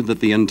intended that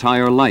the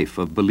entire life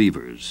of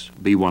believers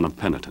be one of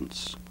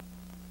penitence.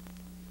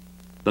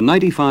 The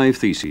 95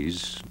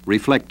 Theses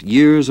reflect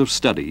years of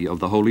study of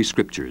the Holy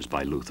Scriptures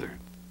by Luther.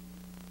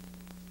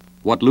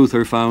 What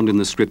Luther found in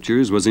the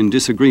Scriptures was in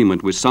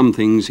disagreement with some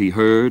things he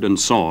heard and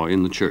saw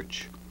in the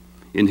church.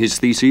 In his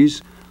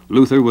theses,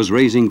 Luther was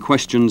raising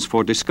questions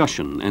for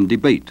discussion and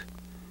debate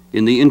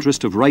in the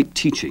interest of right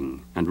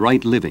teaching and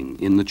right living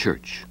in the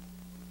church.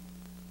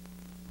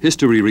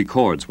 History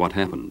records what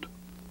happened.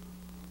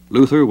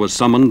 Luther was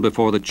summoned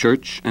before the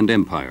church and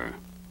empire.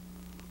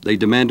 They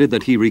demanded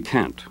that he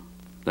recant,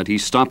 that he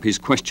stop his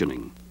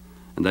questioning,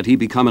 and that he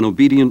become an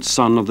obedient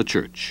son of the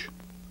church.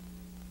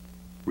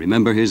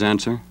 Remember his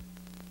answer?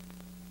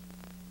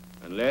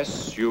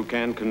 Unless you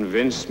can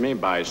convince me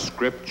by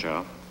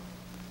Scripture,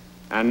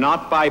 and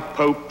not by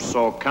popes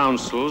or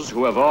councils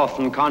who have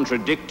often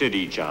contradicted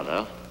each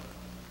other,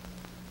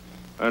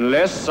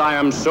 unless I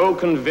am so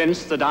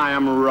convinced that I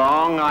am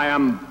wrong, I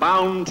am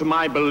bound to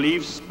my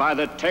beliefs by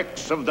the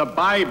text of the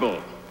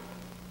Bible.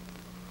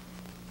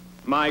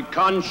 My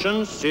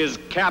conscience is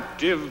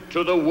captive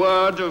to the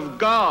Word of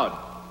God.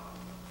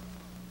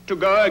 To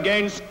go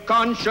against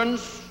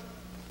conscience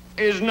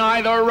is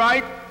neither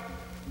right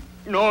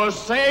nor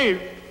safe.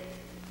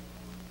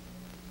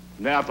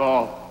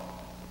 Therefore,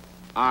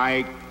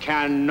 I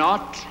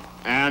cannot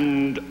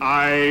and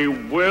I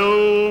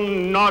will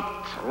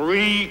not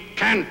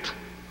recant.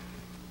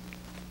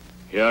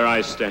 Here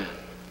I stand.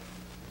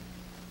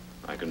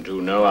 I can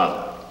do no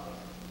other.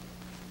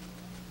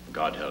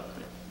 God help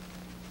me.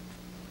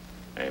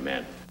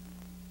 Amen.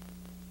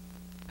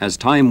 As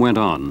time went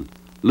on,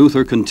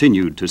 Luther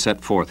continued to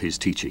set forth his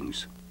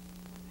teachings.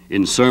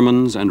 In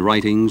sermons and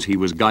writings, he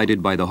was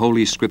guided by the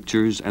Holy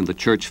Scriptures and the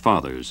Church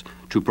Fathers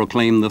to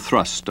proclaim the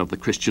thrust of the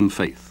Christian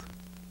faith.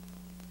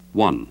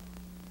 1.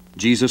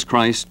 Jesus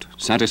Christ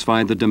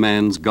satisfied the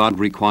demands God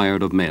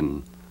required of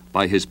men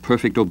by his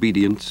perfect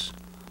obedience,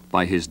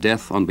 by his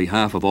death on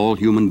behalf of all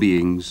human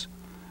beings,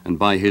 and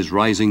by his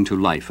rising to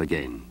life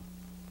again.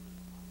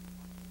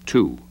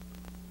 2.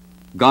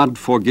 God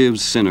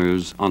forgives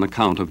sinners on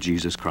account of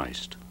Jesus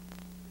Christ.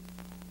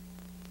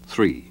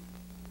 3.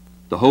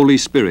 The Holy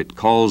Spirit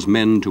calls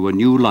men to a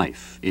new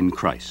life in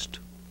Christ.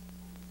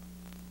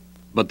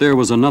 But there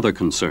was another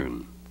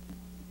concern.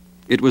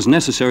 It was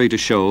necessary to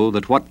show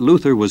that what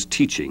Luther was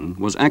teaching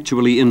was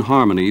actually in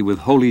harmony with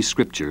Holy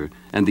Scripture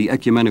and the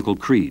ecumenical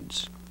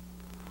creeds.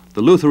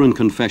 The Lutheran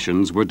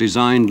confessions were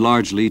designed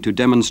largely to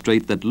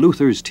demonstrate that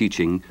Luther's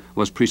teaching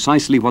was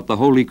precisely what the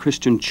Holy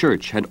Christian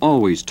Church had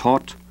always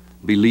taught,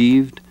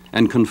 believed,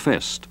 and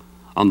confessed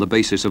on the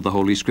basis of the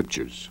Holy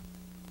Scriptures.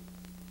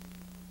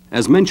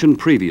 As mentioned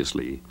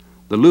previously,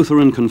 the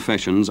Lutheran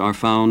confessions are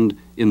found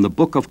in the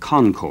Book of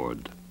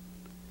Concord.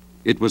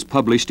 It was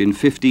published in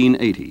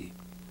 1580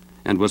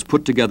 and was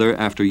put together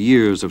after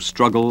years of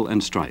struggle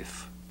and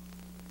strife.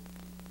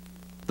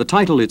 The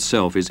title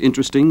itself is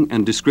interesting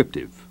and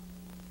descriptive.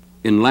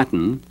 In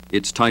Latin,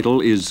 its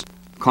title is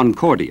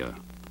Concordia.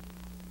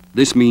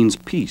 This means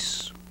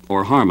peace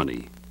or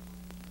harmony.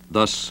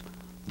 Thus,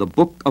 the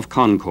Book of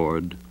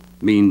Concord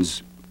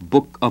means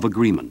Book of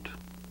Agreement.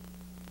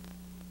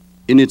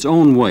 In its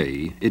own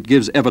way, it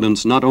gives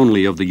evidence not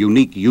only of the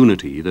unique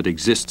unity that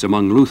exists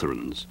among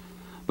Lutherans,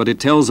 but it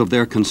tells of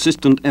their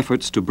consistent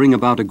efforts to bring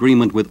about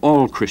agreement with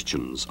all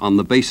Christians on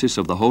the basis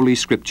of the Holy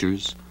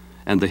Scriptures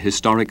and the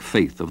historic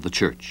faith of the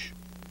Church.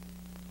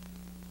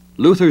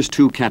 Luther's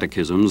two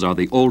catechisms are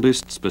the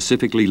oldest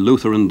specifically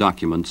Lutheran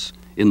documents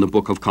in the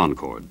Book of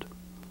Concord.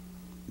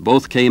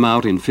 Both came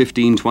out in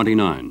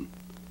 1529.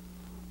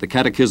 The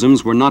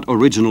catechisms were not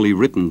originally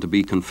written to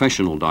be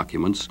confessional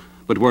documents,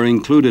 but were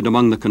included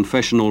among the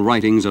confessional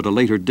writings at a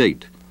later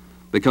date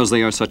because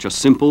they are such a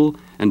simple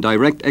and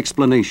direct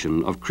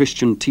explanation of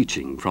Christian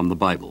teaching from the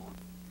Bible.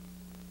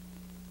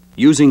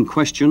 Using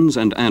questions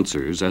and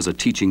answers as a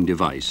teaching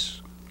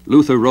device,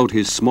 Luther wrote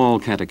his small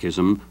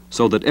catechism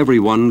so that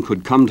everyone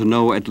could come to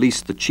know at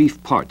least the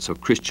chief parts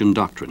of Christian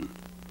doctrine: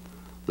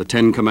 the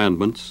Ten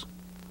Commandments,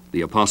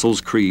 the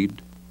Apostles'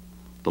 Creed,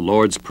 the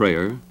Lord's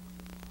Prayer,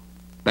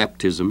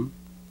 baptism,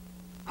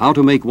 how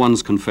to make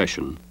one's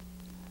confession,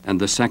 and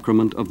the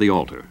sacrament of the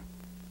altar.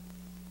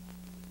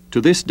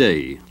 To this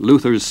day,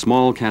 Luther's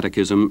small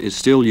catechism is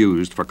still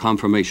used for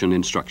confirmation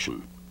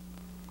instruction.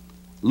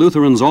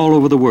 Lutherans all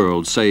over the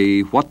world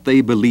say what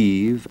they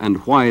believe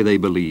and why they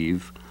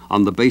believe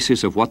on the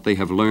basis of what they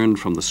have learned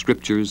from the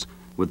Scriptures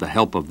with the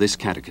help of this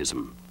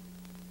catechism.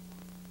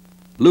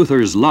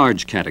 Luther's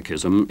large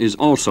catechism is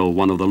also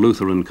one of the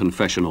Lutheran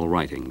confessional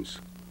writings.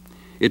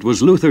 It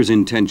was Luther's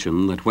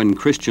intention that when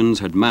Christians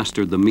had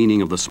mastered the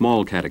meaning of the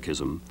small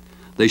catechism,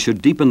 they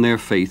should deepen their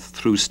faith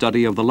through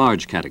study of the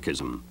large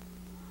catechism.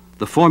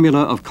 The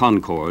formula of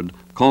Concord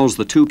calls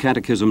the two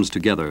catechisms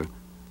together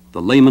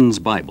the layman's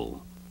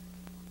Bible.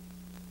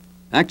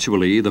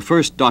 Actually, the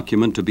first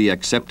document to be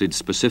accepted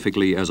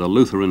specifically as a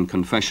Lutheran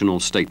confessional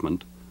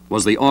statement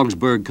was the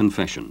Augsburg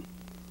Confession.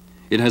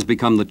 It has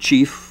become the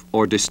chief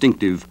or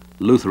distinctive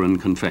Lutheran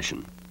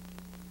confession.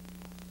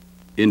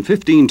 In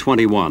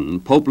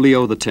 1521, Pope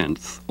Leo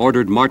X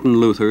ordered Martin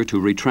Luther to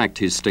retract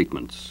his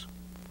statements.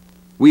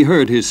 We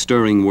heard his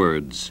stirring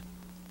words,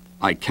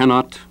 "I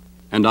cannot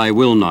and I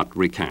will not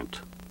recant."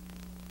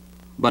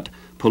 But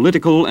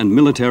political and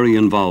military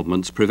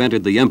involvements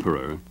prevented the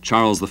Emperor,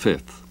 Charles V,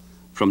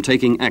 from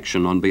taking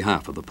action on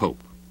behalf of the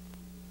Pope.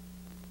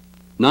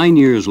 9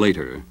 years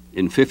later,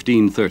 in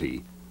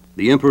 1530,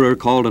 the Emperor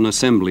called an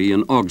assembly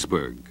in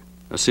Augsburg,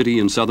 a city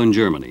in southern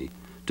Germany,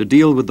 to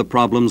deal with the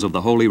problems of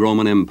the Holy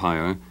Roman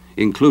Empire,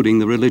 including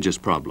the religious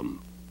problem.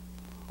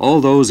 All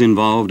those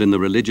involved in the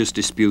religious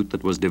dispute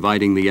that was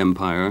dividing the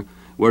empire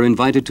were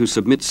invited to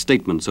submit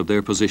statements of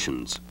their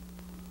positions.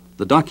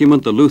 The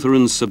document the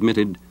Lutherans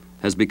submitted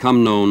has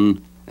become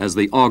known as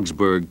the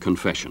Augsburg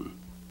Confession.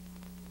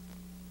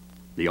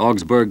 The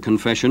Augsburg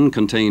Confession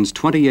contains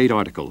 28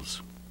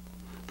 articles.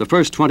 The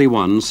first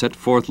 21 set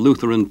forth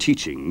Lutheran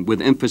teaching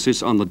with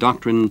emphasis on the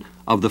doctrine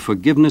of the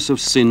forgiveness of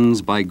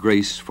sins by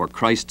grace for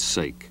Christ's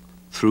sake,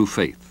 through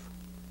faith.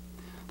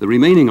 The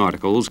remaining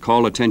articles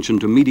call attention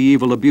to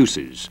medieval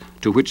abuses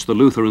to which the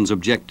Lutherans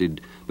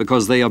objected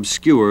because they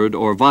obscured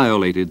or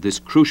violated this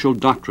crucial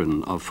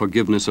doctrine of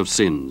forgiveness of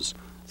sins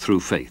through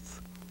faith.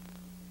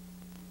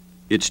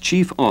 Its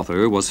chief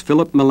author was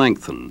Philip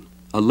Melanchthon,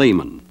 a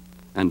layman,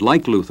 and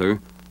like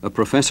Luther, a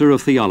professor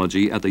of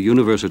theology at the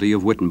University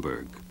of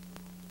Wittenberg.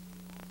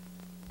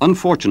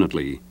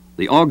 Unfortunately,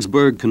 the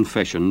Augsburg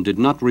Confession did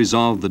not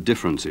resolve the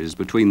differences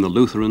between the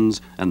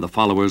Lutherans and the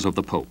followers of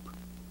the Pope.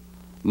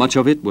 Much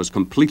of it was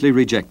completely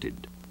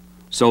rejected,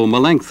 so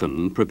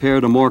Melanchthon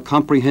prepared a more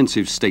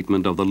comprehensive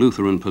statement of the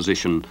Lutheran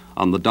position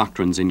on the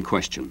doctrines in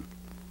question.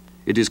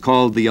 It is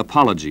called the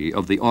Apology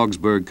of the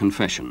Augsburg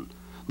Confession.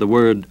 The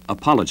word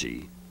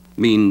apology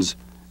means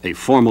a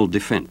formal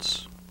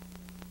defense.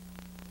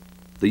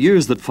 The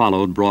years that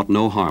followed brought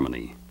no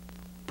harmony.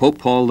 Pope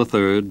Paul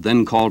III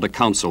then called a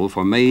council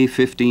for May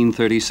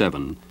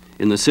 1537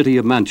 in the city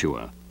of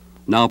Mantua,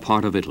 now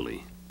part of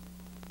Italy.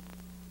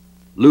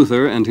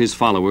 Luther and his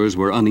followers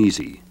were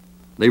uneasy.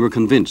 They were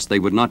convinced they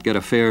would not get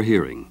a fair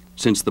hearing,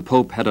 since the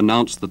Pope had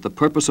announced that the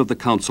purpose of the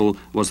council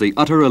was the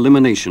utter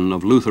elimination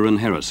of Lutheran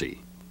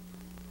heresy.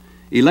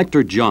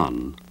 Elector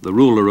John, the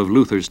ruler of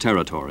Luther's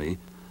territory,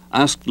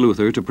 asked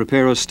Luther to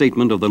prepare a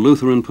statement of the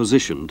Lutheran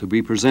position to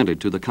be presented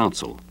to the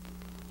council.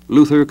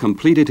 Luther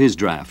completed his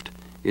draft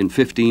in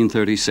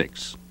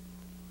 1536.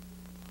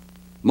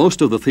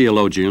 Most of the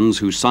theologians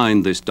who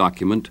signed this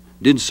document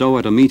did so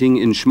at a meeting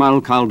in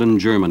Schmalkalden,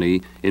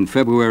 Germany in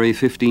February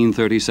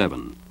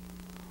 1537.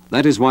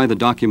 That is why the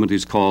document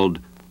is called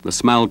the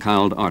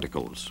Schmalkald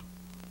Articles.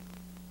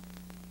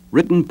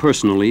 Written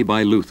personally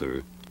by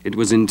Luther, it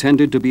was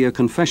intended to be a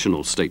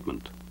confessional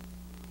statement.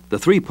 The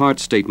three-part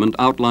statement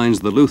outlines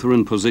the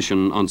Lutheran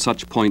position on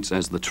such points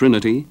as the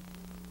Trinity,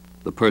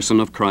 the person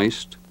of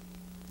Christ,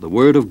 the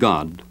Word of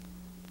God,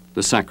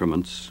 the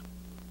sacraments,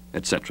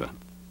 etc.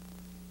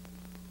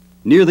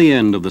 Near the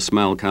end of the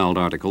Schmalkald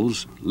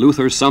Articles,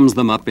 Luther sums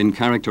them up in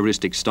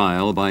characteristic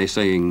style by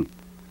saying,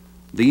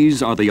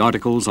 "These are the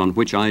articles on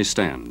which I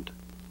stand,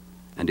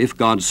 and if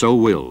God so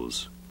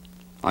wills,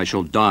 I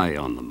shall die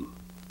on them."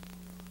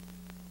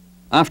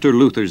 After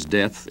Luther's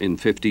death in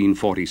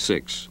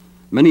 1546,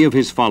 many of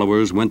his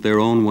followers went their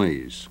own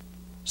ways.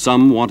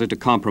 Some wanted to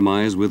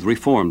compromise with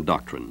Reformed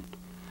doctrine,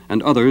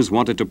 and others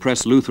wanted to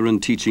press Lutheran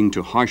teaching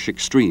to harsh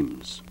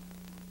extremes.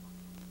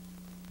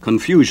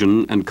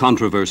 Confusion and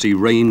controversy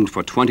reigned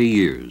for 20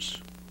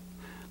 years.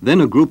 Then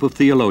a group of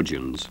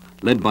theologians,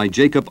 led by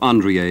Jacob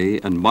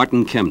Andrier and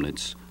Martin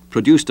Chemnitz,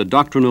 produced a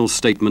doctrinal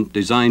statement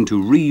designed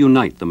to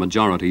reunite the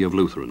majority of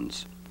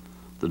Lutherans.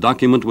 The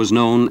document was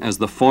known as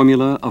the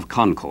Formula of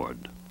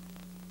Concord.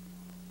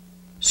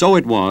 So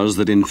it was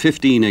that in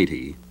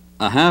 1580,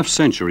 a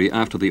half-century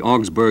after the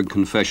Augsburg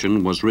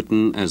Confession was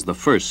written as the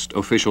first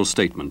official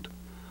statement,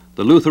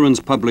 the Lutherans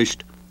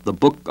published the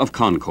Book of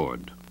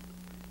Concord.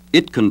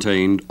 It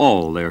contained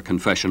all their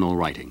confessional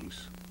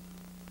writings.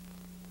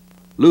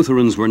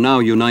 Lutherans were now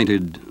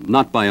united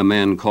not by a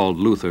man called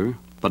Luther,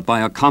 but by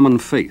a common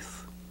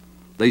faith.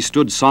 They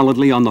stood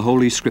solidly on the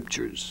Holy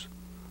Scriptures,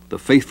 the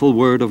faithful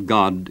Word of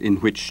God in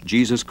which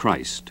Jesus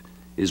Christ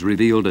is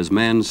revealed as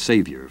man's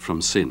Savior from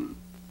sin.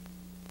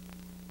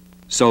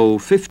 So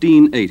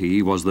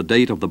 1580 was the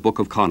date of the Book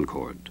of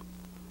Concord.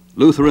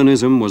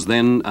 Lutheranism was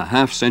then a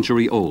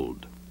half-century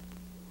old.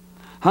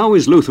 How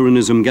is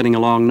Lutheranism getting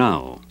along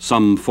now,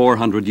 some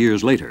 400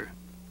 years later?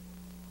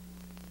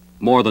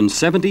 More than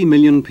 70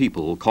 million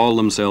people call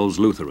themselves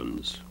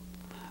Lutherans.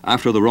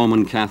 After the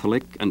Roman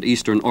Catholic and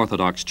Eastern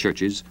Orthodox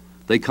churches,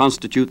 they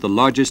constitute the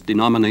largest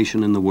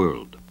denomination in the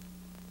world.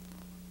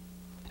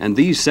 And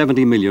these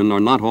 70 million are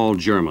not all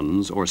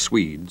Germans or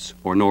Swedes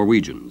or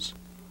Norwegians.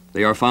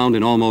 They are found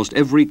in almost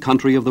every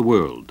country of the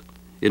world,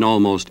 in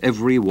almost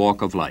every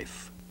walk of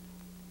life.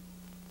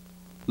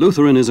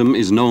 Lutheranism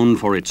is known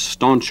for its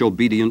staunch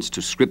obedience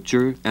to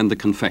Scripture and the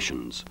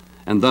confessions,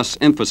 and thus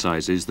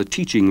emphasizes the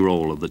teaching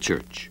role of the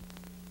Church.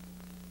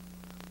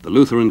 The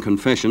Lutheran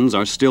confessions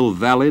are still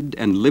valid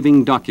and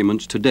living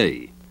documents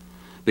today,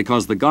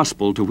 because the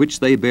gospel to which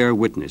they bear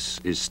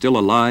witness is still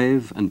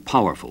alive and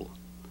powerful,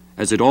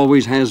 as it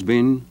always has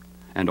been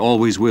and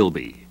always will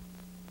be.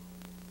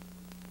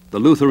 The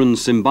Lutheran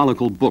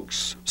symbolical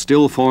books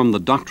still form the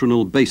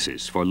doctrinal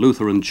basis for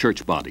Lutheran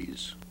church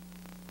bodies.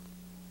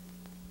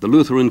 The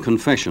Lutheran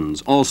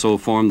confessions also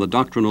form the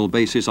doctrinal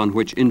basis on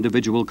which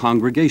individual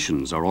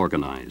congregations are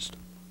organized.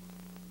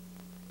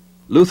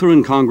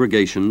 Lutheran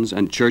congregations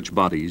and church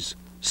bodies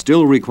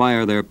still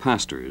require their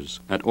pastors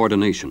at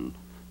ordination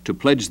to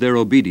pledge their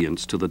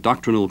obedience to the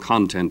doctrinal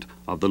content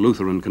of the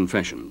Lutheran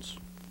confessions.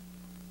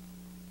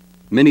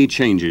 Many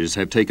changes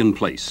have taken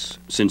place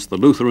since the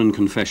Lutheran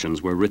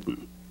confessions were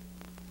written.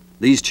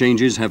 These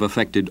changes have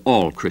affected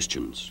all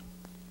Christians.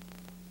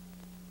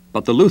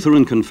 But the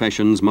Lutheran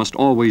confessions must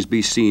always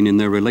be seen in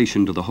their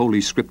relation to the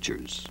Holy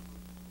Scriptures.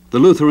 The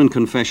Lutheran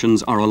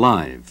confessions are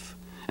alive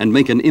and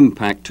make an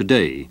impact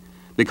today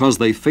because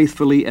they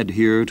faithfully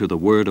adhere to the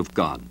Word of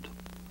God.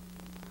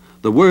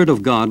 The Word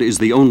of God is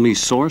the only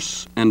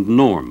source and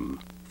norm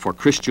for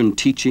Christian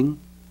teaching,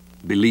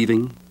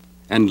 believing,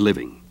 and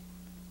living.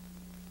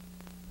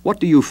 What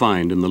do you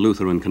find in the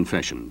Lutheran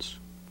confessions?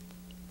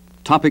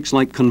 Topics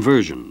like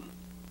conversion,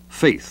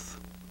 faith,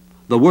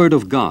 the Word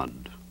of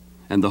God,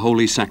 and the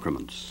Holy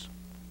Sacraments.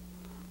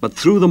 But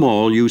through them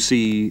all you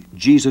see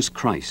Jesus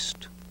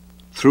Christ,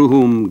 through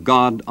whom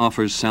God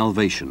offers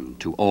salvation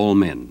to all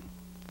men.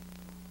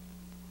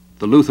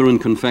 The Lutheran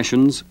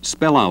confessions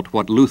spell out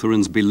what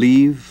Lutherans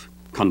believe,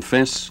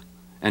 confess,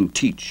 and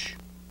teach.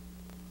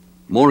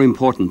 More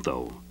important,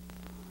 though,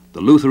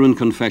 the Lutheran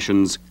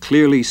confessions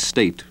clearly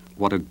state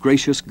what a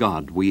gracious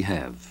God we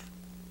have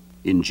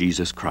in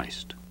Jesus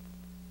Christ.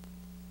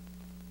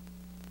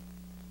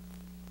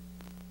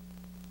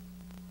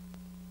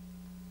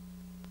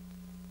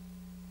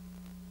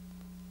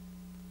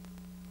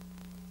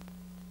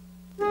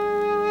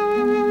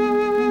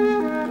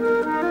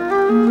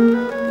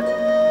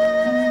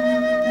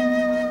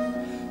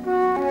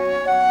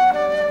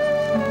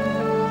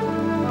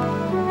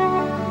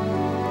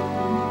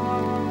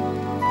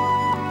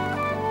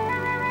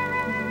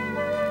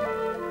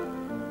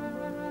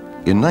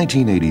 In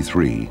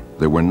 1983,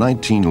 there were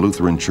 19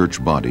 Lutheran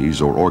church bodies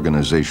or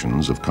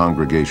organizations of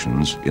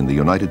congregations in the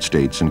United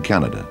States and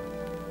Canada.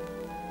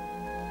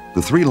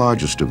 The three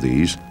largest of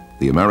these,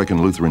 the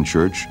American Lutheran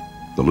Church,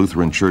 the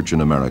Lutheran Church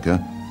in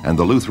America, and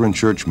the Lutheran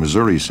Church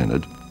Missouri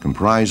Synod,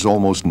 comprise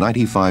almost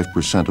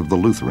 95% of the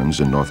Lutherans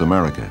in North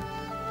America.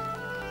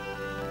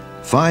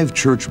 5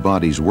 church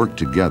bodies work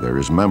together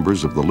as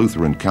members of the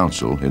Lutheran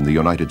Council in the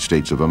United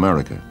States of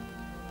America.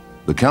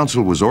 The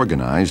council was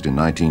organized in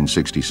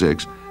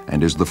 1966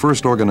 and is the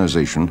first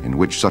organization in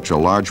which such a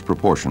large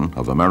proportion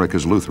of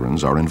America's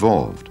Lutherans are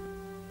involved.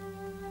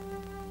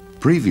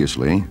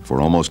 Previously, for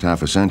almost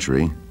half a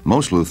century,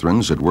 most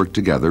Lutherans had worked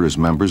together as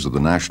members of the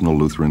National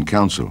Lutheran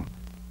Council.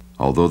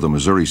 Although the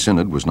Missouri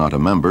Synod was not a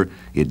member,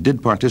 it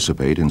did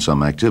participate in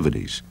some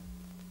activities.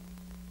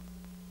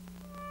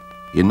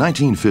 In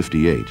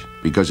 1958,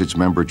 because its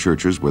member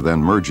churches were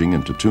then merging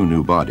into 2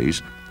 new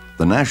bodies,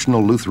 the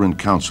National Lutheran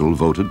Council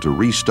voted to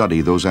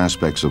restudy those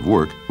aspects of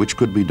work which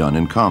could be done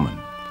in common.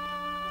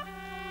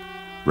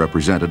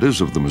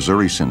 Representatives of the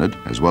Missouri Synod,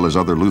 as well as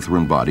other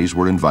Lutheran bodies,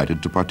 were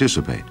invited to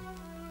participate.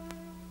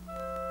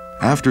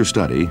 After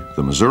study,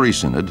 the Missouri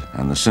Synod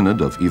and the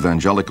Synod of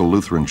Evangelical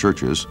Lutheran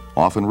Churches,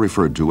 often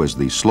referred to as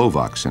the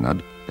Slovak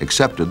Synod,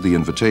 accepted the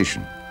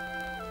invitation.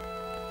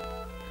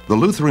 The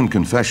Lutheran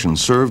Confession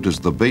served as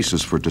the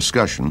basis for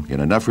discussion in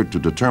an effort to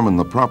determine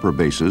the proper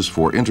basis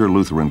for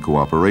inter-Lutheran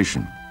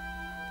cooperation.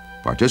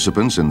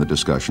 Participants in the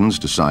discussions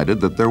decided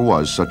that there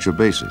was such a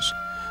basis.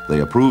 They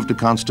approved a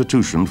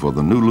constitution for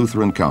the new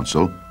Lutheran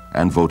Council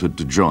and voted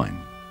to join.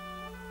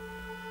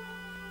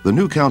 The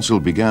new council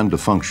began to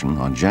function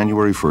on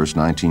January 1,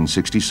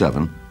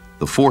 1967,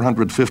 the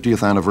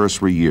 450th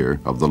anniversary year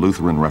of the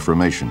Lutheran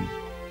Reformation.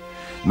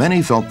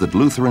 Many felt that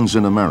Lutherans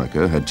in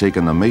America had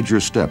taken a major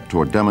step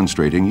toward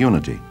demonstrating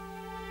unity.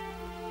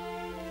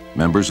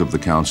 Members of the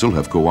council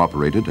have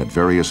cooperated at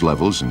various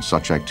levels in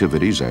such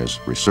activities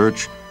as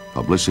research,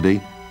 publicity,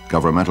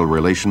 governmental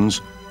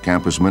relations,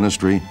 campus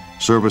ministry,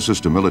 services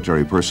to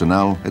military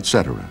personnel,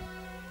 etc.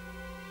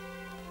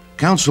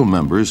 Council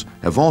members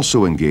have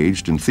also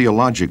engaged in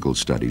theological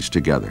studies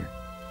together.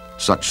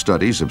 Such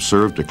studies have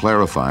served to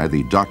clarify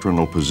the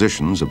doctrinal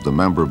positions of the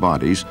member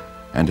bodies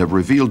and have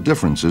revealed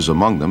differences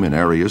among them in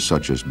areas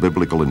such as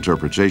biblical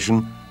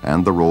interpretation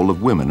and the role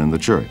of women in the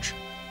church.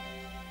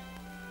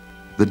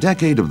 The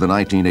decade of the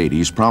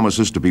 1980s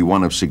promises to be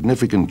one of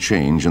significant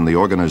change in the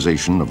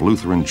organization of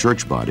Lutheran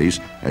church bodies,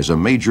 as a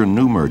major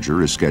new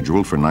merger is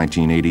scheduled for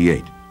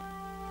 1988.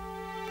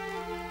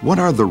 What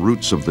are the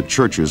roots of the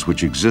churches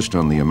which exist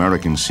on the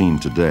American scene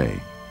today?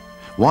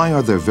 Why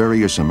are there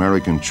various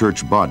American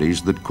church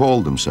bodies that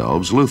call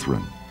themselves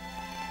Lutheran?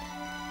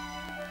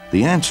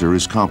 The answer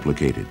is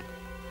complicated.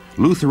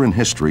 Lutheran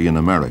history in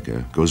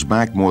America goes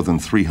back more than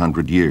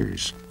 300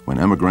 years, when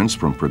immigrants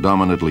from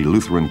predominantly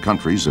Lutheran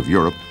countries of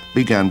Europe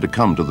began to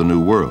come to the New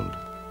World.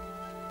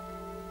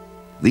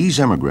 These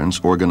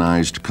immigrants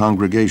organized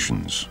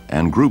congregations,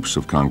 and groups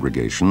of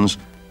congregations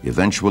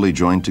eventually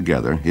joined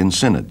together in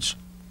synods.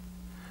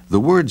 The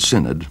word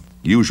synod,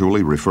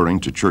 usually referring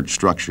to church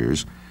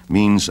structures,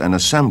 means an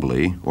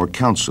assembly or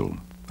council,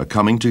 a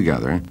coming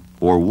together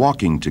or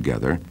walking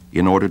together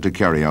in order to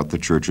carry out the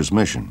church's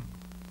mission.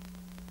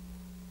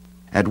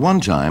 At one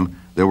time,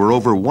 there were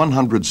over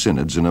 100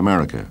 synods in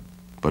America,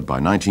 but by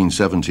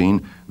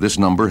 1917, this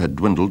number had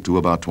dwindled to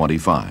about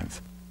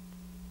 25.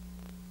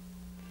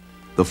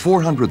 The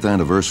 400th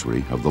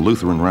anniversary of the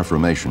Lutheran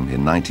Reformation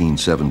in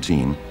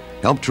 1917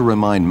 helped to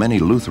remind many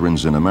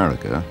Lutherans in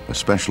America,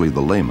 especially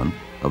the laymen,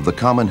 of the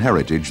common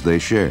heritage they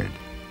shared.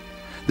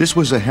 This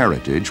was a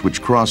heritage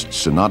which crossed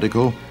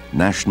synodical,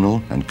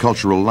 national, and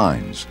cultural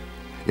lines.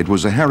 It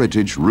was a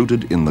heritage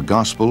rooted in the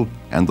gospel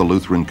and the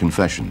Lutheran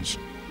confessions.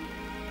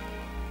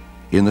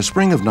 In the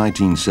spring of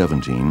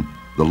 1917,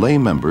 the lay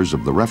members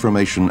of the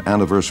Reformation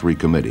Anniversary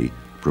Committee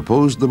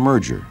proposed the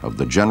merger of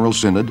the General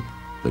Synod,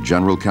 the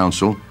General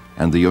Council,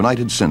 and the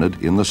United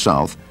Synod in the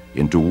South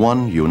into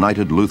one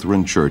united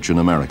Lutheran church in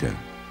America.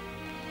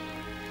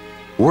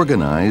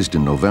 Organized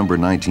in November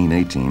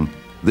 1918,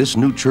 this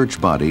new church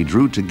body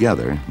drew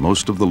together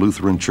most of the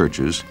Lutheran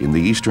churches in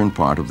the eastern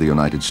part of the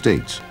United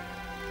States.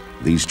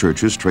 These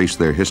churches trace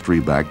their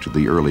history back to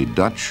the early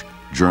Dutch,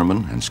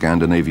 German, and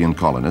Scandinavian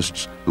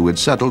colonists who had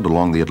settled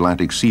along the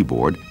Atlantic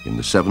seaboard in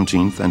the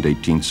 17th and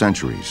 18th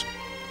centuries.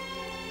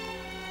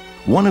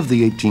 One of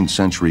the 18th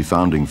century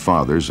founding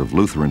fathers of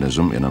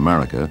Lutheranism in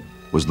America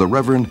was the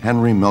Reverend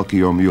Henry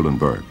Melchior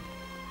Muhlenberg.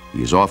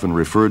 He is often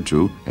referred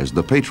to as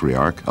the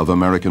patriarch of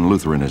American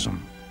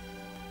Lutheranism.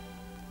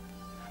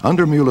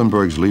 Under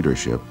Muhlenberg's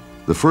leadership,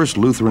 the first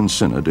Lutheran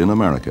Synod in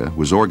America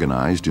was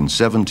organized in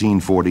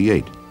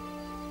 1748.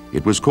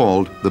 It was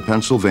called the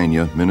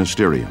Pennsylvania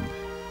Ministerium.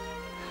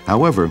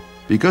 However,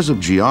 because of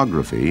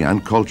geography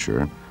and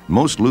culture,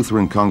 most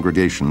Lutheran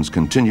congregations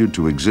continued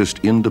to exist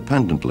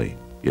independently,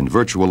 in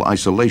virtual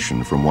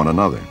isolation from one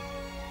another.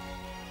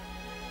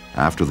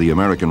 After the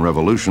American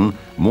Revolution,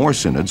 more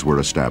synods were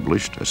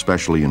established,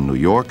 especially in New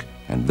York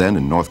and then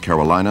in North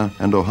Carolina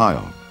and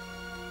Ohio.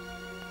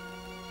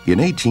 In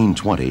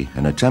 1820,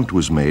 an attempt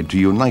was made to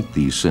unite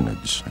these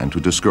synods and to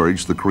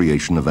discourage the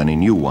creation of any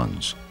new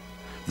ones.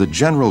 The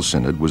General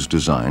Synod was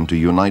designed to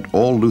unite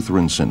all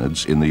Lutheran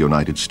synods in the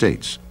United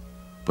States,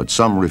 but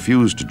some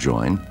refused to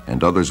join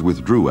and others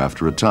withdrew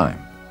after a time.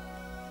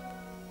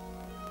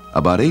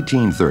 About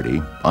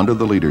 1830, under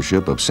the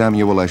leadership of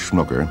Samuel S.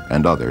 Schmucker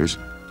and others,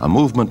 a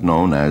movement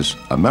known as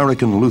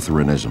American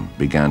Lutheranism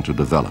began to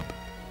develop.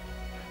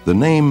 The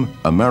name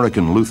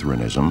American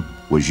Lutheranism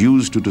was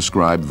used to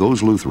describe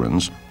those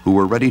Lutherans who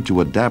were ready to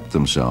adapt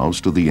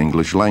themselves to the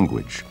English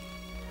language.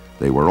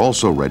 They were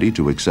also ready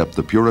to accept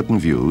the Puritan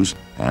views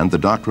and the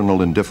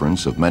doctrinal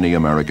indifference of many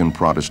American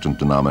Protestant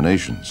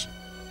denominations.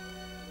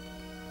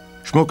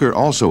 Schmucker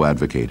also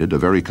advocated a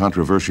very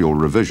controversial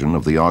revision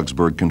of the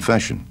Augsburg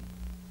Confession.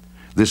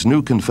 This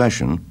new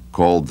confession,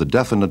 called the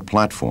Definite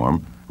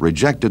Platform,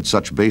 rejected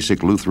such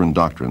basic Lutheran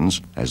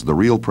doctrines as the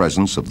real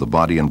presence of the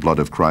body and blood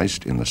of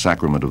Christ in the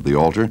sacrament of the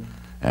altar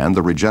and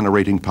the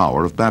regenerating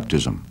power of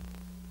baptism.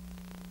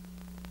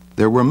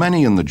 There were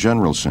many in the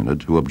General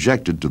Synod who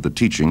objected to the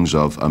teachings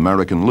of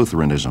American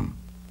Lutheranism.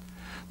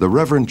 The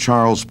Reverend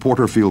Charles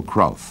Porterfield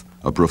Krauth,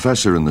 a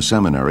professor in the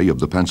seminary of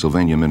the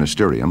Pennsylvania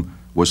Ministerium,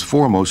 was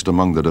foremost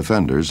among the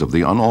defenders of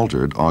the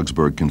unaltered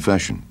Augsburg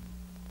Confession.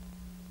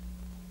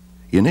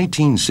 In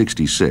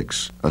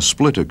 1866, a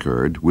split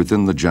occurred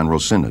within the General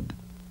Synod.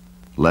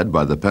 Led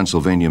by the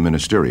Pennsylvania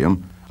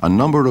Ministerium, a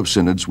number of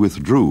synods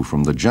withdrew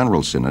from the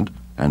General Synod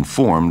and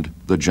formed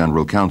the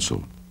General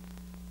Council.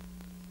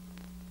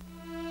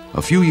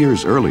 A few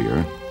years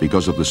earlier,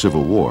 because of the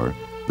Civil War,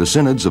 the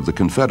synods of the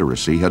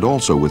Confederacy had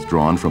also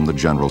withdrawn from the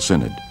General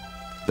Synod.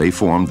 They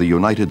formed the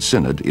United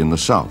Synod in the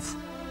South.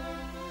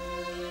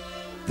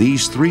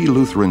 These three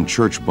Lutheran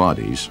church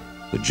bodies,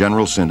 the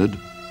General Synod,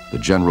 the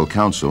General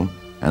Council,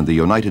 and the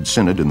United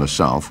Synod in the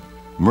South,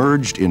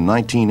 merged in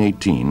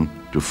 1918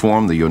 to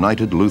form the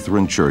United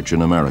Lutheran Church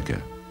in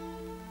America.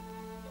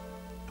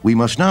 We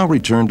must now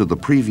return to the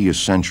previous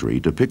century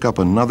to pick up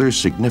another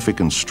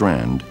significant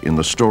strand in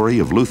the story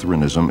of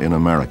Lutheranism in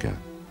America.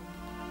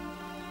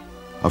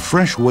 A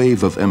fresh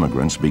wave of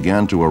immigrants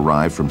began to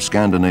arrive from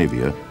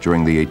Scandinavia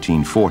during the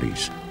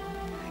 1840s.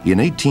 In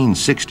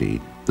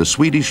 1860, the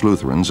Swedish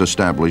Lutherans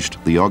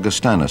established the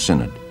Augustana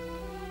Synod.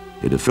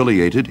 It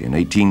affiliated in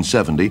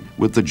 1870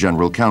 with the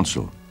General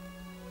Council.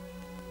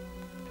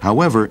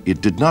 However,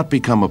 it did not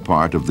become a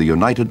part of the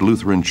United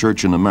Lutheran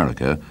Church in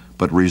America,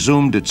 but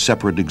resumed its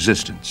separate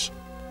existence.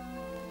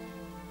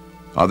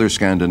 Other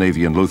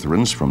Scandinavian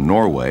Lutherans from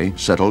Norway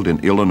settled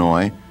in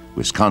Illinois,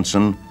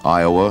 Wisconsin,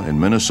 Iowa, and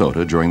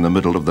Minnesota during the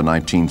middle of the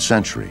 19th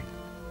century.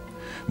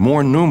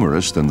 More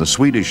numerous than the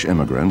Swedish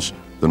immigrants,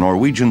 the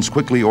Norwegians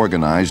quickly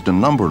organized a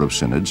number of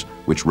synods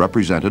which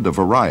represented a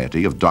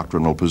variety of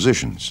doctrinal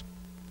positions.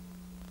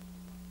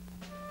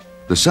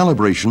 The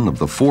celebration of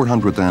the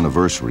 400th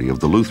anniversary of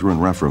the Lutheran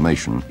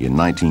Reformation in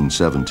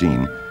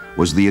 1917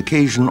 was the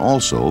occasion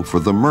also for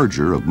the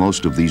merger of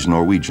most of these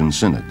Norwegian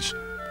synods.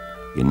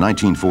 In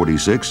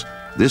 1946,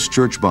 this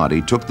church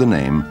body took the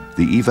name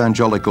the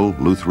Evangelical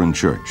Lutheran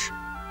Church.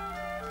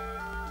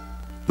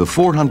 The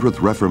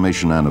 400th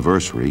Reformation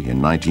anniversary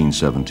in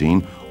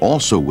 1917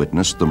 also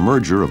witnessed the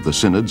merger of the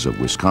synods of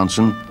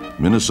Wisconsin,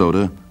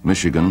 Minnesota,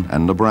 Michigan,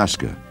 and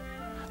Nebraska.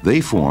 They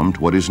formed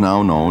what is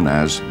now known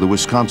as the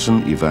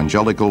Wisconsin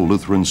Evangelical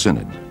Lutheran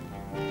Synod.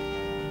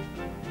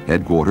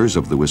 Headquarters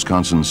of the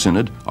Wisconsin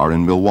Synod are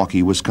in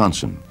Milwaukee,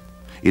 Wisconsin.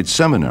 Its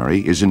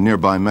seminary is in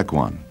nearby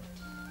Mequon.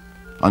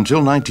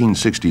 Until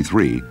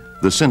 1963,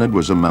 the Synod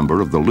was a member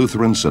of the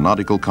Lutheran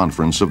Synodical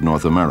Conference of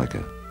North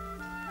America.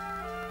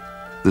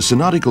 The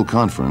Synodical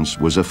Conference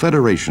was a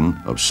federation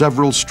of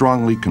several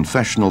strongly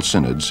confessional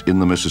synods in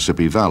the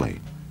Mississippi Valley.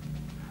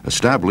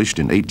 Established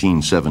in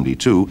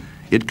 1872,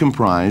 it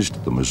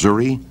comprised the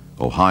Missouri,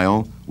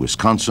 Ohio,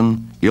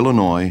 Wisconsin,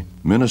 Illinois,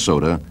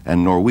 Minnesota,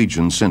 and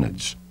Norwegian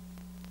synods.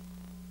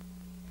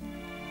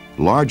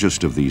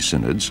 Largest of these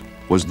synods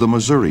was the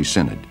Missouri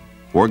Synod,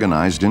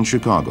 organized in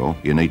Chicago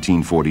in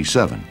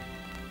 1847.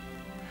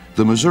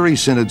 The Missouri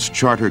Synod's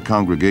charter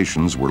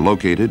congregations were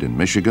located in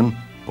Michigan,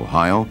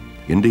 Ohio,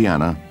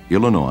 Indiana,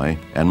 Illinois,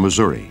 and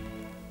Missouri.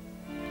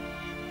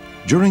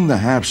 During the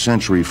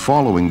half-century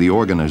following the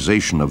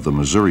organization of the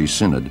Missouri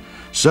Synod,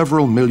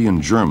 several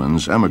million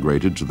Germans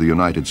emigrated to the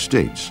United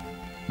States.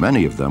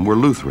 Many of them were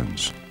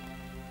Lutherans.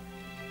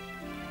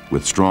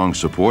 With strong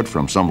support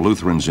from some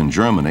Lutherans in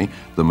Germany,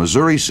 the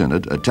Missouri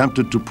Synod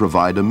attempted to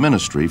provide a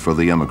ministry for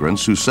the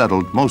immigrants who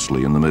settled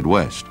mostly in the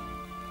Midwest.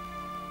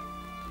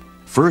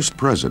 First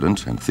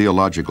president and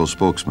theological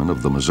spokesman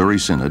of the Missouri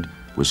Synod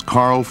was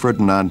Carl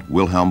Ferdinand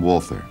Wilhelm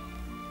Walther.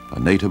 A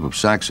native of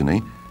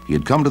Saxony, he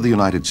had come to the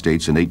United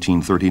States in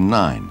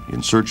 1839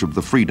 in search of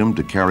the freedom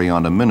to carry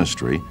on a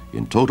ministry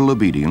in total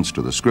obedience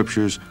to the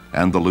Scriptures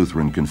and the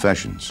Lutheran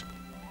confessions.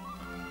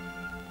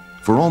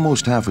 For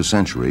almost half a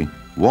century,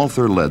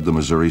 Walther led the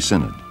Missouri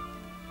Synod.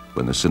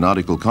 When the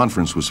Synodical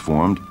Conference was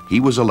formed, he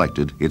was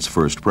elected its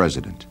first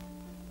president.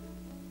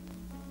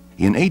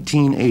 In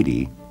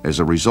 1880, as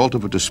a result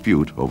of a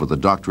dispute over the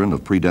doctrine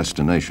of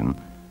predestination,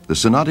 the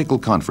Synodical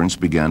Conference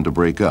began to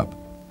break up.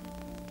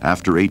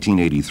 After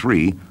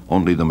 1883,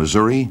 only the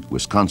Missouri,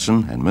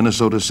 Wisconsin, and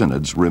Minnesota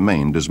synods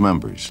remained as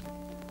members.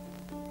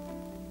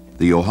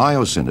 The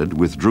Ohio Synod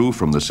withdrew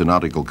from the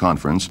Synodical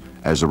Conference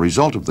as a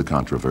result of the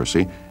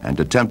controversy and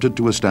attempted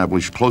to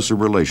establish closer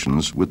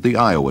relations with the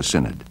Iowa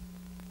Synod.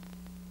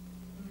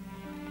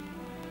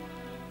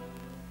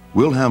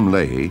 Wilhelm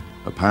Leahy,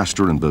 a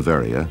pastor in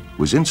Bavaria,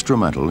 was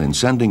instrumental in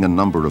sending a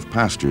number of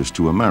pastors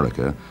to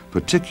America,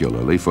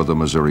 particularly for the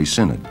Missouri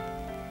Synod.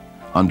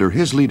 Under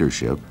his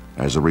leadership,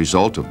 as a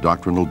result of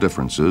doctrinal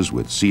differences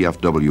with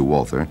C.F.W.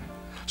 Walther,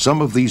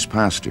 some of these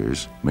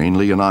pastors,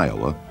 mainly in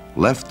Iowa,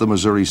 left the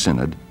Missouri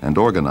Synod and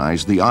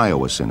organized the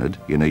Iowa Synod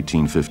in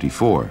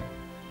 1854.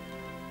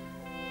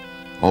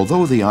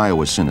 Although the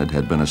Iowa Synod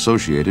had been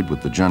associated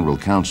with the General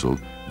Council,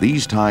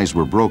 these ties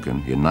were broken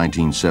in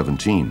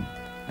 1917.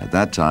 At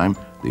that time,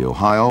 the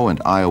Ohio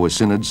and Iowa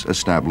Synods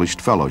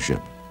established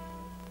fellowship.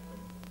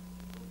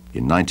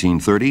 In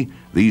 1930,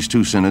 these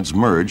two synods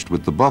merged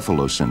with the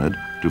Buffalo Synod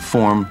to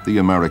form the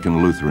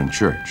American Lutheran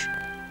Church.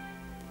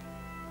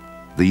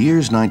 The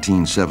years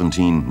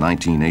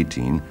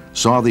 1917-1918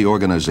 saw the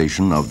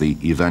organization of the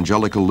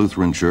Evangelical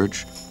Lutheran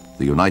Church,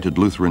 the United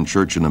Lutheran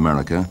Church in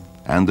America,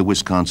 and the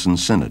Wisconsin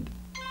Synod.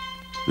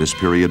 This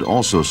period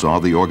also saw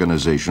the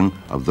organization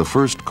of the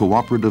first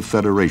cooperative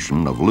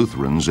federation of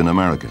Lutherans in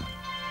America.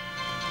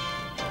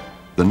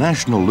 The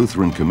National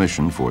Lutheran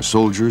Commission for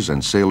Soldiers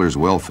and Sailors'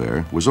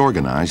 Welfare was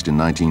organized in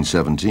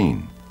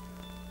 1917.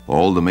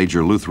 All the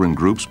major Lutheran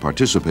groups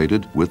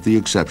participated with the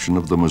exception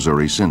of the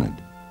Missouri Synod.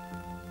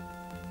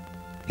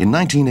 In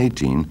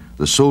 1918,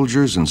 the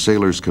Soldiers and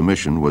Sailors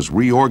Commission was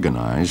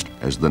reorganized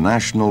as the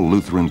National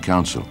Lutheran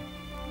Council.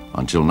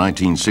 Until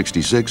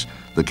 1966,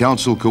 the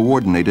council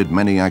coordinated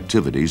many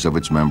activities of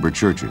its member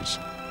churches.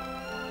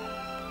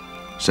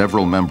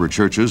 Several member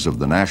churches of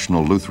the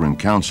National Lutheran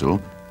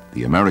Council,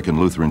 the American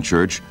Lutheran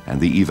Church and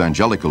the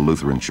Evangelical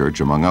Lutheran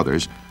Church, among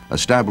others,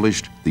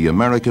 established the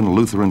American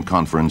Lutheran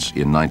Conference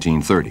in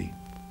 1930.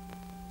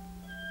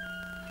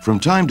 From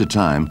time to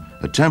time,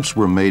 attempts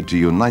were made to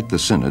unite the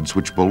synods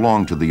which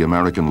belonged to the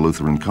American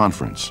Lutheran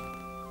Conference.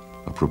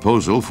 A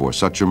proposal for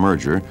such a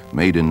merger,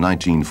 made in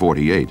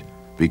 1948,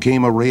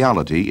 became a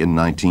reality in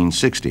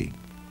 1960.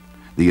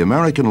 The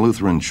American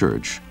Lutheran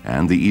Church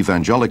and the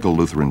Evangelical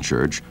Lutheran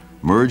Church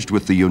merged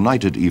with the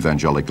United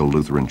Evangelical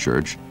Lutheran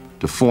Church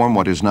to form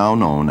what is now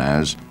known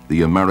as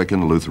the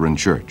American Lutheran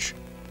Church.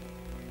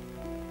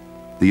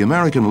 The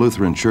American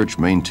Lutheran Church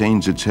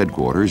maintains its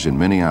headquarters in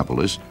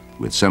Minneapolis,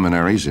 with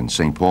seminaries in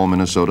St. Paul,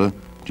 Minnesota,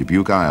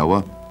 Dubuque,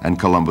 Iowa, and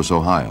Columbus,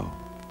 Ohio.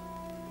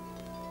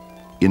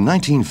 In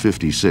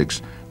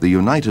 1956, the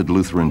United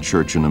Lutheran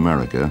Church in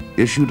America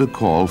issued a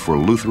call for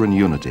Lutheran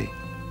unity.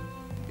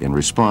 In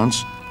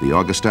response, the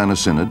Augustana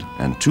Synod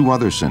and two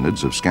other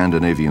synods of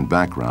Scandinavian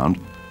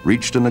background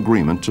reached an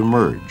agreement to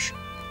merge.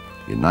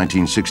 In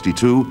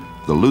 1962,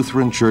 the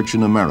Lutheran Church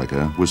in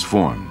America was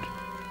formed.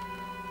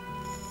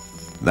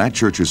 That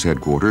church's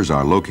headquarters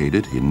are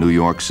located in New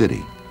York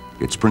City.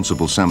 Its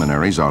principal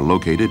seminaries are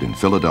located in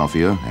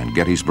Philadelphia and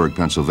Gettysburg,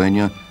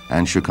 Pennsylvania,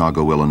 and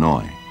Chicago,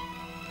 Illinois.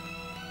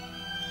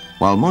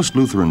 While most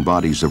Lutheran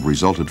bodies have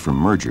resulted from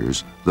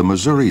mergers, the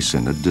Missouri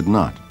Synod did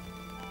not.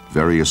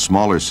 Various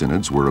smaller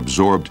synods were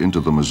absorbed into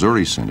the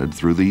Missouri Synod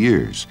through the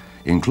years,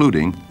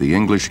 including the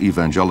English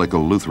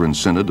Evangelical Lutheran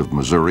Synod of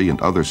Missouri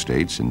and other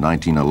states in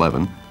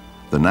 1911,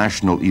 the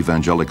National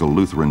Evangelical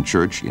Lutheran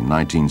Church in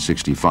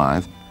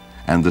 1965,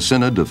 and the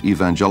Synod of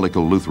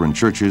Evangelical Lutheran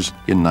Churches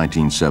in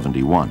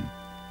 1971.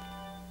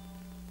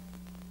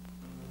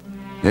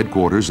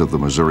 Headquarters of the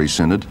Missouri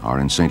Synod are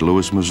in St.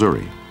 Louis,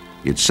 Missouri.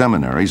 Its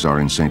seminaries are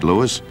in St.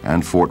 Louis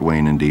and Fort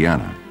Wayne,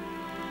 Indiana.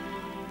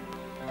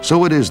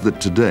 So it is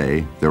that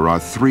today there are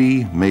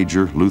three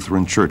major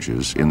Lutheran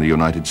churches in the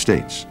United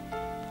States: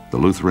 the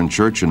Lutheran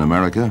Church in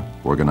America,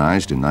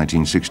 organized in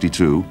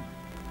 1962,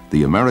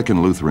 the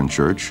American Lutheran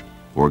Church,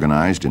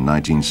 organized in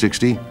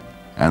 1960,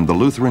 and the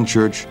Lutheran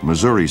Church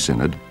Missouri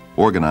Synod,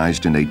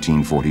 organized in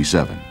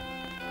 1847.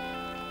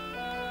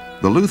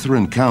 The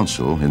Lutheran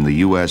Council in the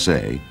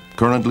USA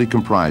currently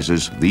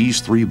comprises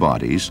these three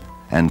bodies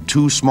and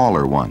two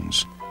smaller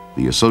ones: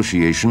 the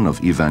Association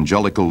of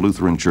Evangelical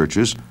Lutheran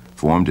Churches,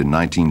 formed in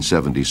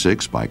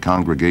 1976 by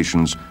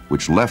congregations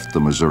which left the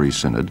Missouri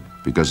Synod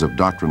because of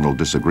doctrinal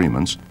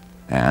disagreements,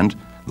 and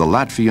the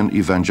Latvian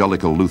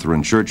Evangelical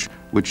Lutheran Church,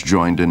 which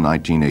joined in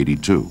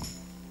 1982.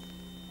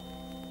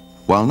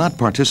 While not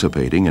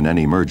participating in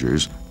any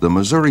mergers, the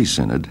Missouri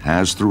Synod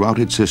has throughout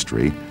its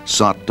history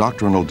sought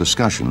doctrinal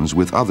discussions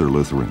with other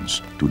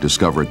Lutherans to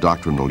discover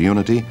doctrinal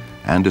unity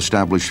and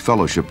establish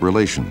fellowship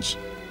relations.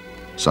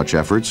 Such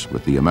efforts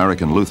with the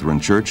American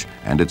Lutheran Church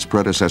and its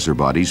predecessor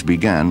bodies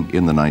began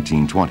in the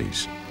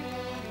 1920s.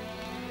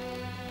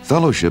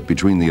 Fellowship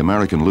between the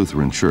American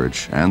Lutheran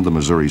Church and the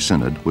Missouri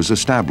Synod was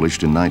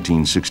established in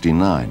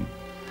 1969,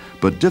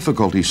 but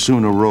difficulties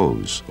soon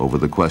arose over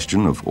the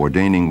question of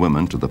ordaining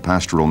women to the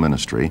pastoral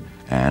ministry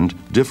and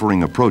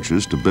differing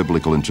approaches to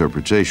biblical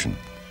interpretation.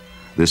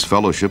 This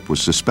fellowship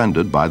was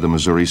suspended by the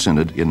Missouri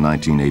Synod in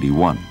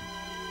 1981.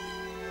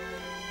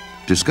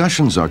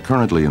 Discussions are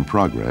currently in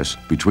progress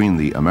between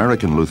the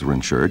American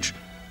Lutheran Church,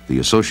 the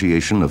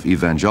Association of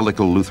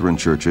Evangelical Lutheran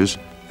Churches,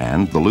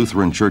 and the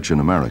Lutheran Church in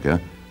America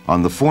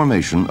on the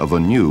formation of a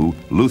new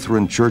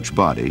Lutheran church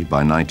body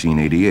by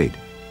 1988.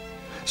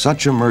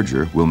 Such a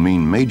merger will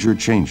mean major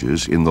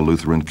changes in the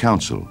Lutheran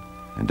Council,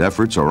 and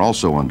efforts are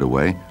also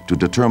underway to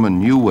determine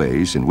new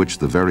ways in which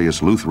the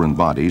various Lutheran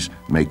bodies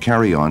may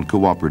carry on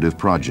cooperative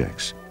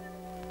projects.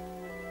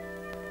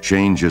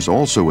 Change is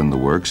also in the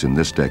works in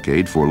this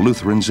decade for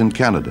Lutherans in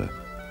Canada.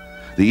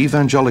 The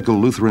Evangelical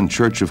Lutheran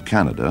Church of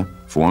Canada,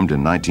 formed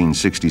in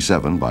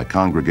 1967 by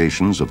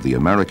congregations of the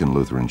American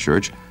Lutheran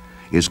Church,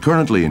 is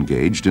currently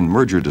engaged in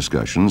merger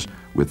discussions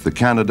with the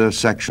Canada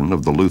section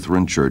of the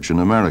Lutheran Church in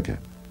America.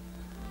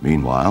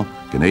 Meanwhile,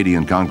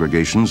 Canadian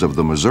congregations of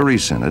the Missouri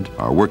Synod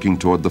are working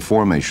toward the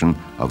formation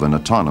of an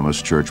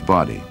autonomous church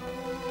body.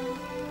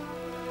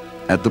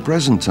 At the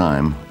present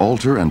time,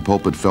 altar and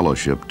pulpit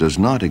fellowship does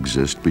not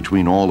exist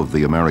between all of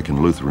the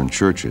American Lutheran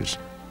churches.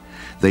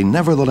 They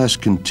nevertheless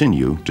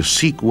continue to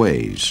seek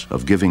ways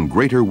of giving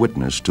greater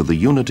witness to the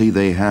unity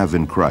they have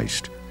in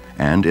Christ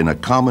and in a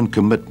common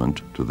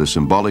commitment to the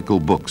symbolical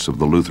books of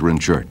the Lutheran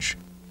Church.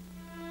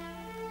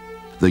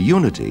 The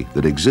unity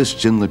that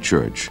exists in the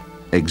church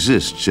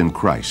exists in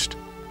Christ.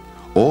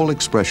 All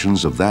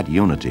expressions of that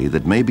unity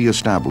that may be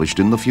established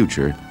in the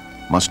future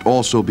must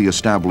also be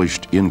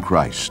established in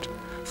Christ,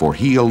 for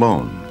He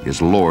alone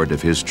is Lord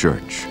of His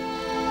church.